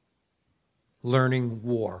 Learning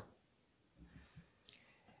War.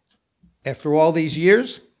 After all these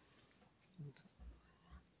years,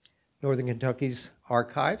 Northern Kentucky's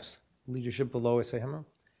Archives, leadership below SAM,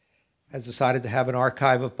 has decided to have an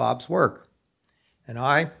archive of Bob's work. And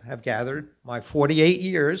I have gathered my 48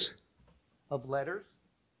 years of letters,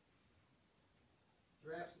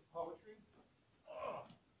 drafts of poetry,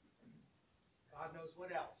 God knows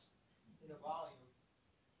what else, in a volume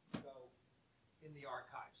to go in the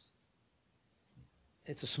archives.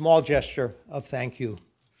 It's a small gesture of thank you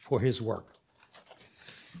for his work.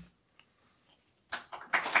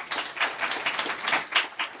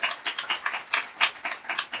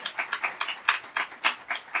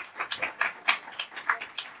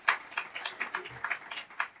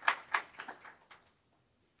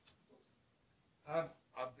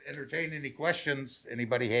 I'll entertain any questions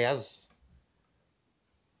anybody has.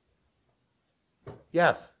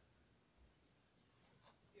 Yes.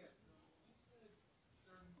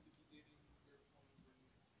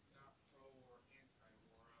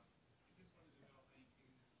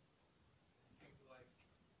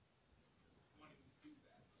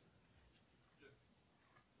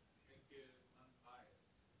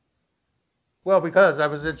 Well, because I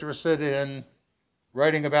was interested in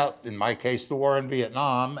writing about, in my case, the war in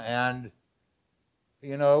Vietnam, and,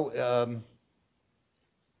 you know,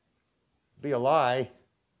 be a lie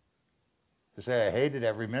to say I hated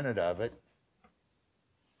every minute of it.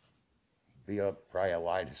 Probably a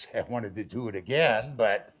lie to say I wanted to do it again,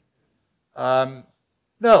 but no,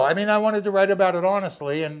 I mean, I wanted to write about it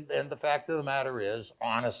honestly, and the fact of the matter is,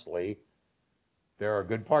 honestly, there are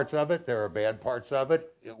good parts of it, there are bad parts of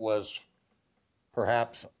it. It was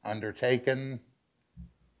perhaps undertaken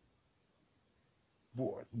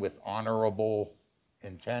with honorable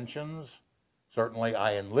intentions. Certainly,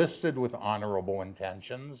 I enlisted with honorable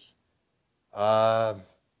intentions. It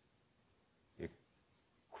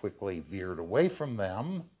quickly veered away from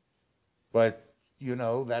them, but you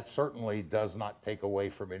know, that certainly does not take away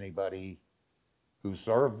from anybody who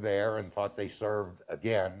served there and thought they served,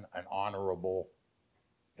 again, an honorable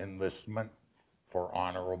enlistment for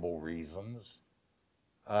honorable reasons.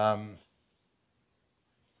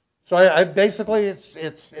 So I basically,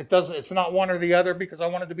 it's not one or the other because I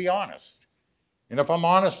wanted to be honest. And if I'm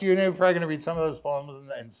honest, you're probably going to read some of those poems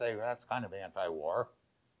and say, well, that's kind of anti-war.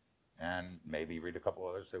 And maybe read a couple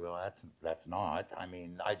others and say, well, that's not. I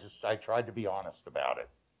mean, I tried to be honest about it.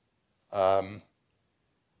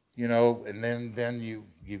 You know, and then you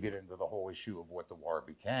get into the whole issue of what the war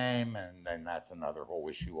became, and then that's another whole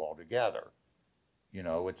issue altogether. You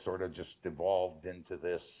know, it sort of just evolved into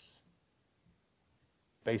this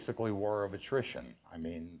basically war of attrition. I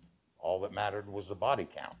mean, all that mattered was the body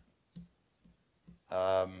count.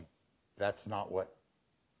 That's not what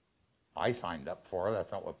I signed up for.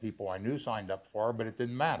 That's not what people I knew signed up for, but it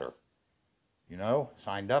didn't matter. You know,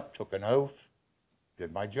 signed up, took an oath,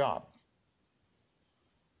 did my job.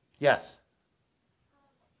 Yes?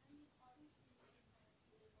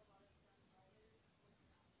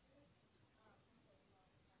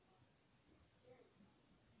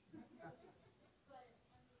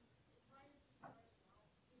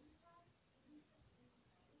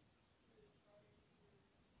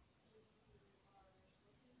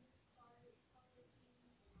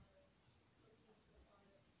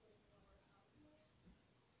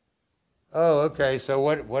 Oh, okay. So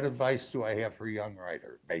what advice do I have for a young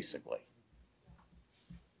writer, basically?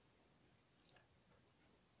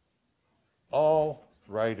 All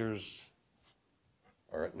writers,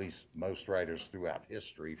 or at least most writers throughout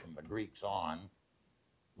history, from the Greeks on,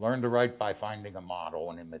 learn to write by finding a model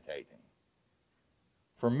and imitating.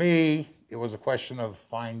 For me, it was a question of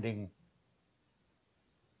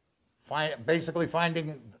basically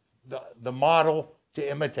finding the model to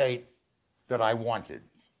imitate that I wanted.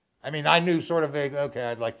 I mean, I knew sort of, okay,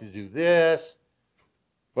 I'd like to do this,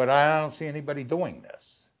 but I don't see anybody doing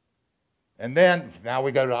this. And then, now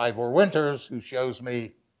we go to Ivor Winters, who shows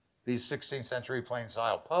me these 16th century plain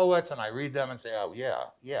style poets, and I read them and say, oh,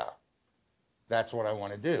 yeah, that's what I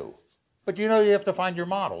want to do. But you know, you have to find your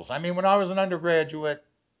models. I mean, when I was an undergraduate,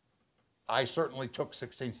 I certainly took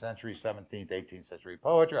 16th century, 17th, 18th century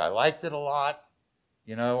poetry. I liked it a lot.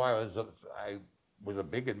 You know, I was a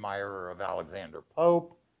big admirer of Alexander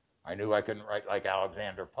Pope. I knew I couldn't write like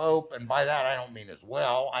Alexander Pope, and by that I don't mean as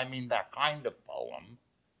well. I mean that kind of poem.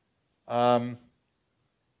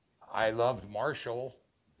 I loved Marshall,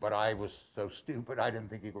 but I was so stupid I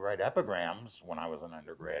didn't think he could write epigrams when I was an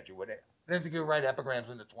undergraduate. I didn't think you could write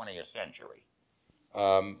epigrams in the 20th century.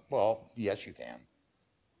 Well, yes, you can.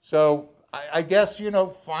 So I guess, you know,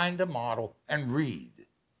 find a model and read.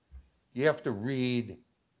 You have to read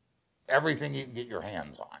everything you can get your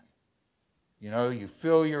hands on. You know, you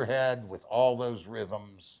fill your head with all those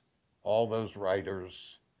rhythms, all those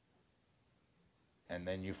writers, and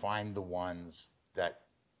then you find the ones that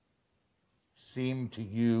seem to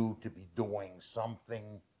you to be doing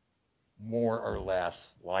something more or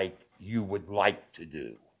less like you would like to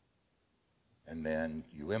do. And then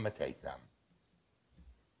you imitate them.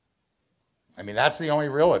 I mean, that's the only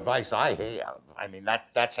real advice I have. I mean,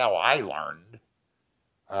 that's how I learned.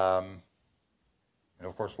 And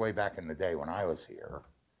of course, way back in the day when I was here,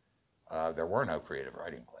 there were no creative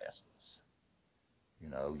writing classes. You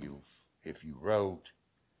know, if you wrote,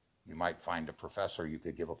 you might find a professor you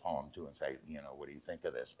could give a poem to and say, you know, what do you think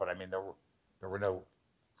of this? But I mean, there were no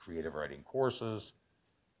creative writing courses.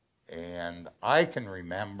 And I can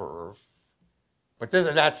remember But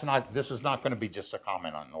this is not going to be just a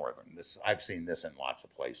comment on Northern. I've seen this in lots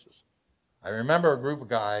of places. I remember a group of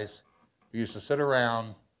guys who used to sit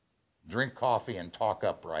around, drink coffee, and talk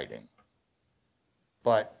up writing.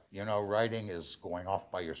 But, you know, writing is going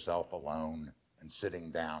off by yourself alone and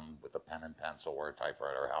sitting down with a pen and pencil or a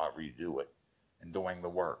typewriter, or however you do it, and doing the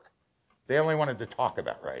work. They only wanted to talk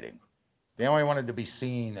about writing. They only wanted to be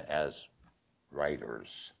seen as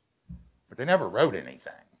writers. But they never wrote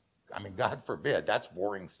anything. I mean, God forbid, that's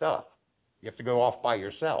boring stuff. You have to go off by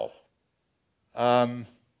yourself. You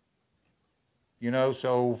know,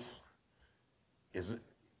 so is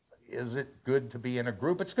it good to be in a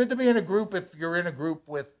group? It's good to be in a group if you're in a group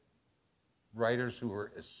with writers who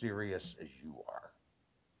are as serious as you are.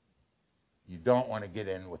 You don't want to get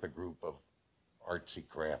in with a group of artsy,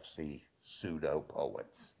 craftsy, pseudo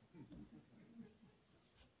poets.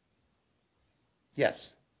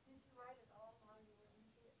 Yes? Did you write at all while you were in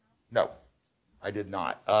Vietnam? No, I did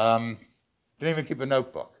not. Didn't even keep a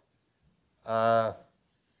notebook.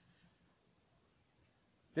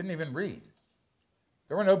 Didn't even read.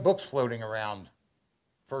 There were no books floating around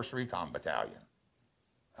 1st Recon Battalion.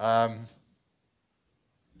 I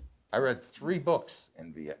read 3 books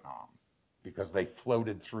in Vietnam because they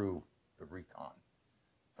floated through the recon.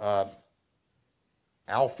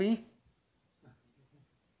 Alfie?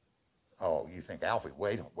 Oh, you think Alfie?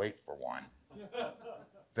 Wait for one.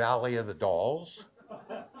 Valley of the Dolls.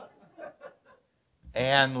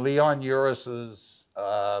 And Leon Uris's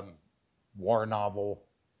war novel.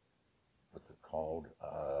 What's it called?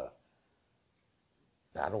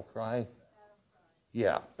 Battle Cry?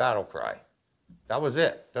 Yeah, Battle Cry. That was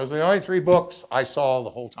it. Those were the only 3 books I saw the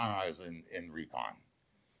whole time I was in recon.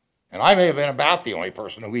 And I may have been about the only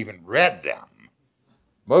person who even read them.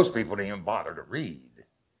 Most people didn't even bother to read.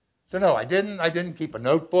 So no, I didn't keep a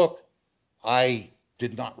notebook. I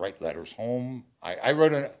did not write letters home. I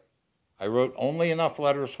wrote only enough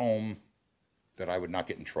letters home that I would not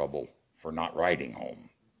get in trouble for not writing home.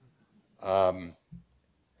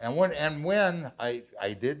 And when I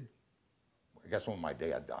did, I guess when my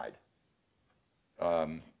dad died,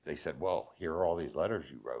 they said, well, here are all these letters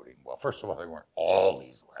you wrote him. Well, first of all, there weren't all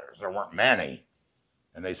these letters. There weren't many.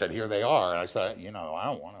 And they said, here they are. And I said, you know, I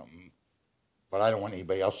don't want them, but I don't want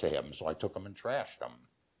anybody else to have them. So I took them and trashed them.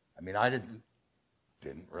 I mean, I didn't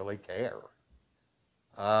really care.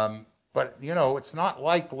 But, you know, it's not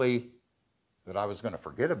likely that I was going to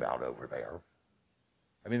forget about over there.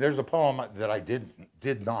 I mean, there's a poem that I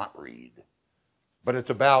did not read, but it's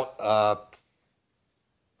about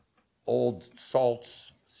old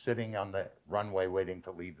salts sitting on the runway waiting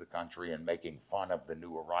to leave the country and making fun of the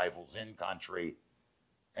new arrivals in country,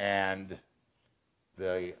 and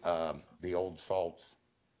the old salts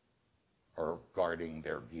are guarding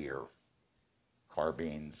their gear,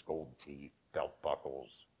 carbines, gold teeth, belt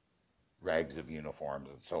buckles, rags of uniforms,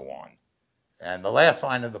 and so on. And the last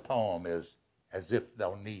line of the poem is, as if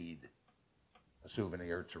they'll need a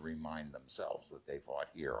souvenir to remind themselves that they fought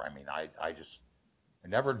here. I mean, I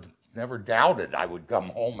never doubted I would come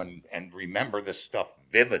home and remember this stuff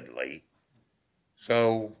vividly.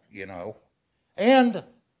 So, you know, and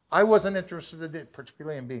I wasn't interested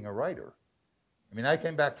particularly in being a writer. I mean, I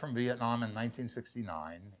came back from Vietnam in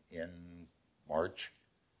 1969 in March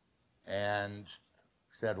and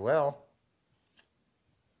said, well,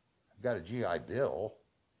 I've got a GI Bill.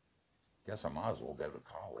 Guess I might as well go to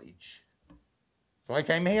college. So I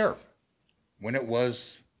came here when it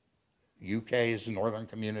was UK's Northern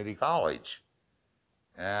Community College.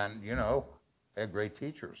 And, you know, I had great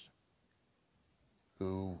teachers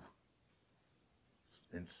who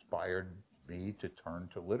inspired me to turn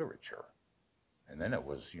to literature. And then it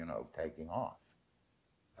was, you know, taking off.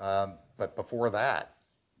 But before that,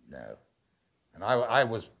 no. And I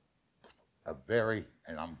was a very,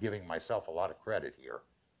 and I'm giving myself a lot of credit here,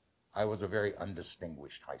 I was a very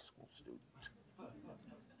undistinguished high school student.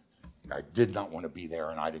 I did not want to be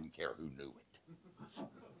there, and I didn't care who knew it. Are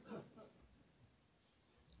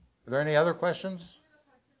there any other questions?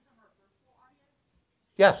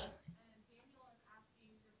 Yes.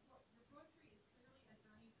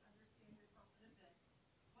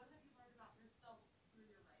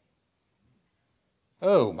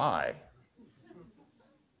 Oh, my.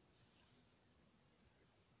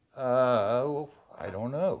 I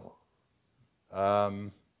don't know.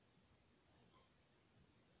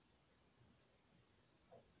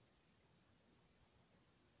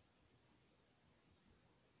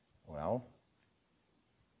 Well,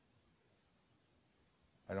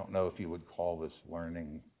 I don't know if you would call this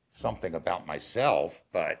learning something about myself,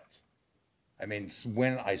 but I mean,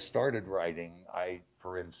 when I started writing,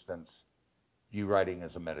 for instance, view writing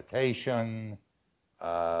as a meditation.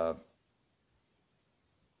 uh,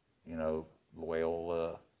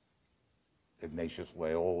 Loyola, Ignatius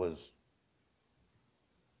Loyola's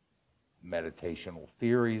meditational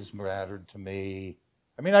theories mattered to me.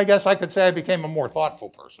 I mean, I guess I could say I became a more thoughtful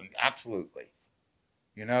person, absolutely.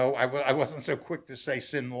 I wasn't so quick to say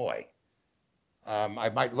sin loy. I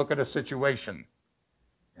might look at a situation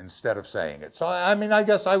instead of saying it. So, I mean, I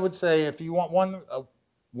guess I would say if you want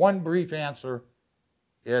one brief answer,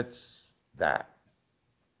 it's that.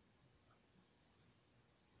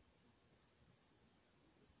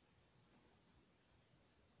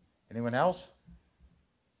 Anyone else?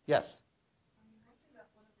 Yes.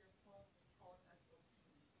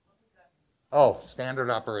 Oh, standard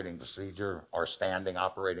operating procedure or standing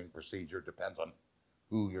operating procedure, depends on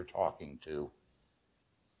who you're talking to.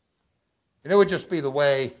 And it would just be the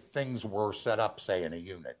way things were set up, say, in a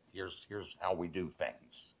unit. Here's how we do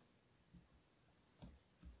things.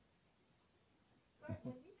 So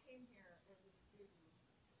when you came here as a student,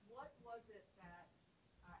 what was it that,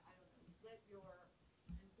 I don't know, lit your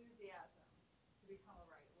enthusiasm to become a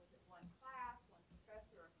writer? Was it one class, one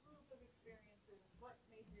professor, a group of experiences? What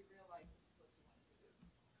made you realize this is what you wanted to do?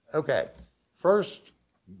 Okay. First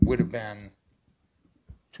would have been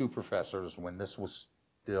two professors when this was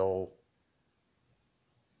still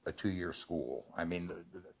a two-year school. I mean,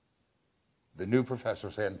 the new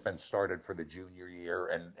professors hadn't been started for the junior year,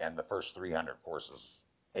 and the first 300 courses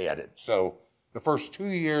added. So the first 2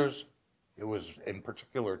 years, it was in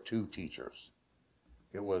particular two teachers.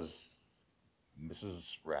 It was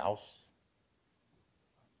Mrs. Rouse.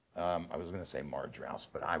 I was going to say Marge Rouse,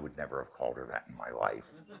 but I would never have called her that in my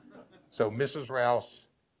life. So Mrs. Rouse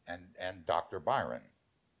and Dr. Byron.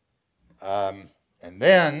 And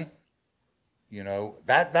then,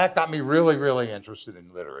 that got me really, really interested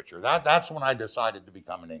in literature. That's when I decided to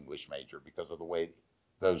become an English major because of the way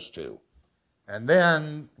those two. And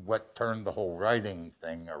then what turned the whole writing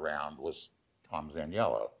thing around was Tom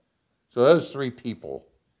Zaniello. So those three people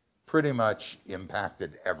pretty much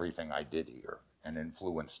impacted everything I did here and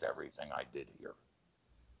influenced everything I did here.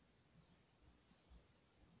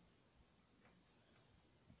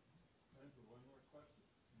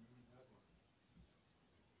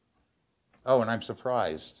 Oh, and I'm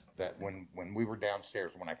surprised that when we were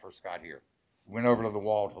downstairs when I first got here, we went over to the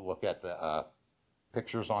wall to look at the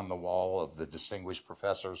pictures on the wall of the distinguished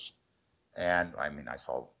professors. And I mean, I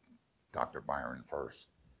saw Dr. Byron first.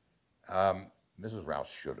 Mrs. Rouse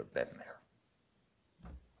should have been there.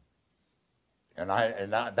 And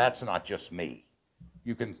that's not just me.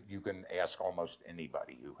 You can ask almost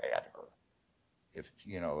anybody who had her.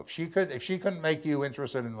 If she couldn't make you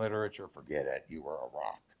interested in literature, forget it. You were a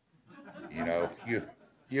rock.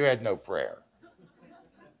 You had no prayer.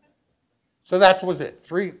 So that was it.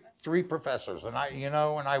 Three professors, and I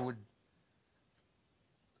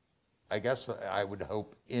would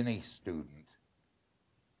hope any student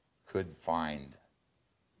could find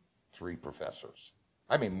three professors.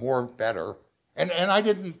 I mean, more better. And I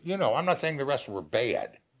didn't, I'm not saying the rest were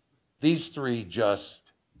bad. These three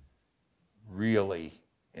just really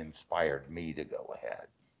inspired me to go ahead.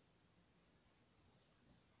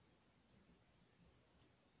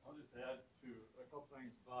 I'll just add to a couple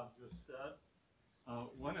things Bob just said.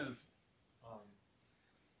 One is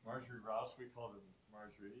Marjorie Rouse, we called him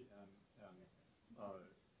Marjorie, and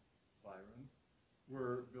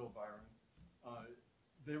Bill Byron.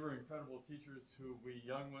 They were incredible teachers who we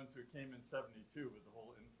young ones who came in 72 with the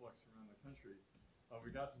whole influx around the country.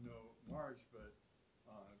 We got to know Marge, but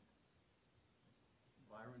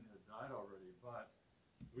Byron had died already, but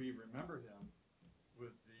we remember him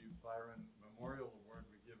with the Byron Memorial Award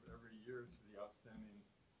we give every year to the outstanding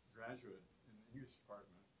graduate in the English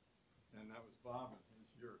department. And that was Bob in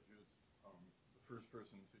his year. He was the first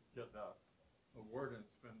person to get that award, and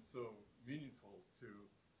it's been so meaningful to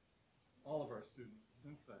all of our students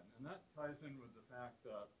since then. And that ties in with the fact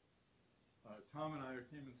that Tom and I, who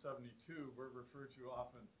came in 72, were referred to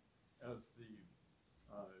often as the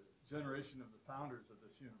generation of the founders of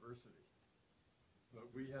this university. But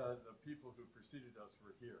we had the people who preceded us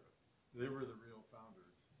were here. They were the real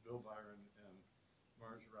founders, Bill Byron and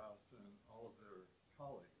Marge Rouse and all of their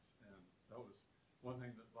colleagues. And that was one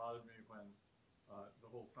thing that bothered me when the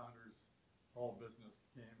whole Founders Hall business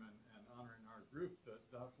came and honoring our group, that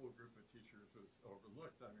whole group of teachers was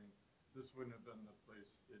overlooked. I mean, this wouldn't have been the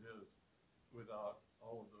place it is without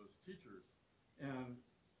all of those teachers. And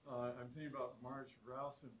I'm thinking about Marge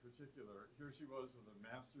Rouse in particular. Here she was with a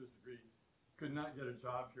master's degree, could not get a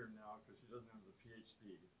job here now because she doesn't have a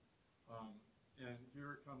PhD. And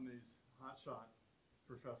here come these hotshot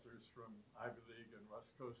professors from Ivy League and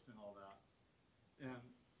West Coast and all that. And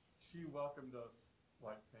she welcomed us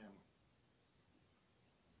like family.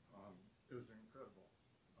 It was incredible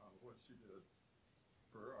what she did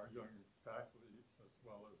for our young faculty as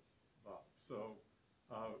well as Bob. So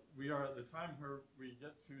we are at the time where we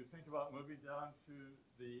get to think about moving down to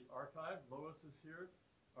the archive. Lois is here,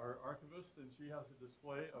 our archivist, and she has a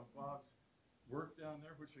display of Bob's work down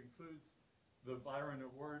there, which includes the Byron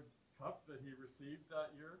Award cup that he received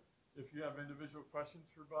that year. If you have individual questions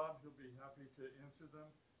for Bob, he'll be happy to answer them.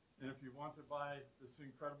 And if you want to buy this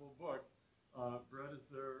incredible book, Brett is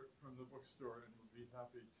there from the bookstore and will be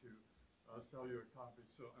happy to sell you a copy.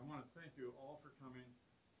 So I want to thank you all for coming,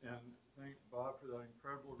 and thank Bob for that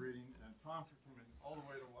incredible reading, and Tom for coming all the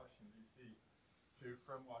way to Washington, D.C.,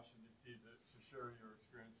 from Washington, D.C. to share your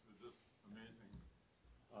experience with this amazing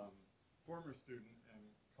former student and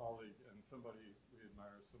colleague and somebody we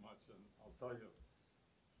admire so much. And I'll tell you,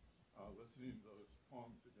 listening to those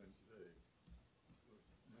poems again today was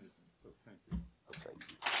amazing. So thank you.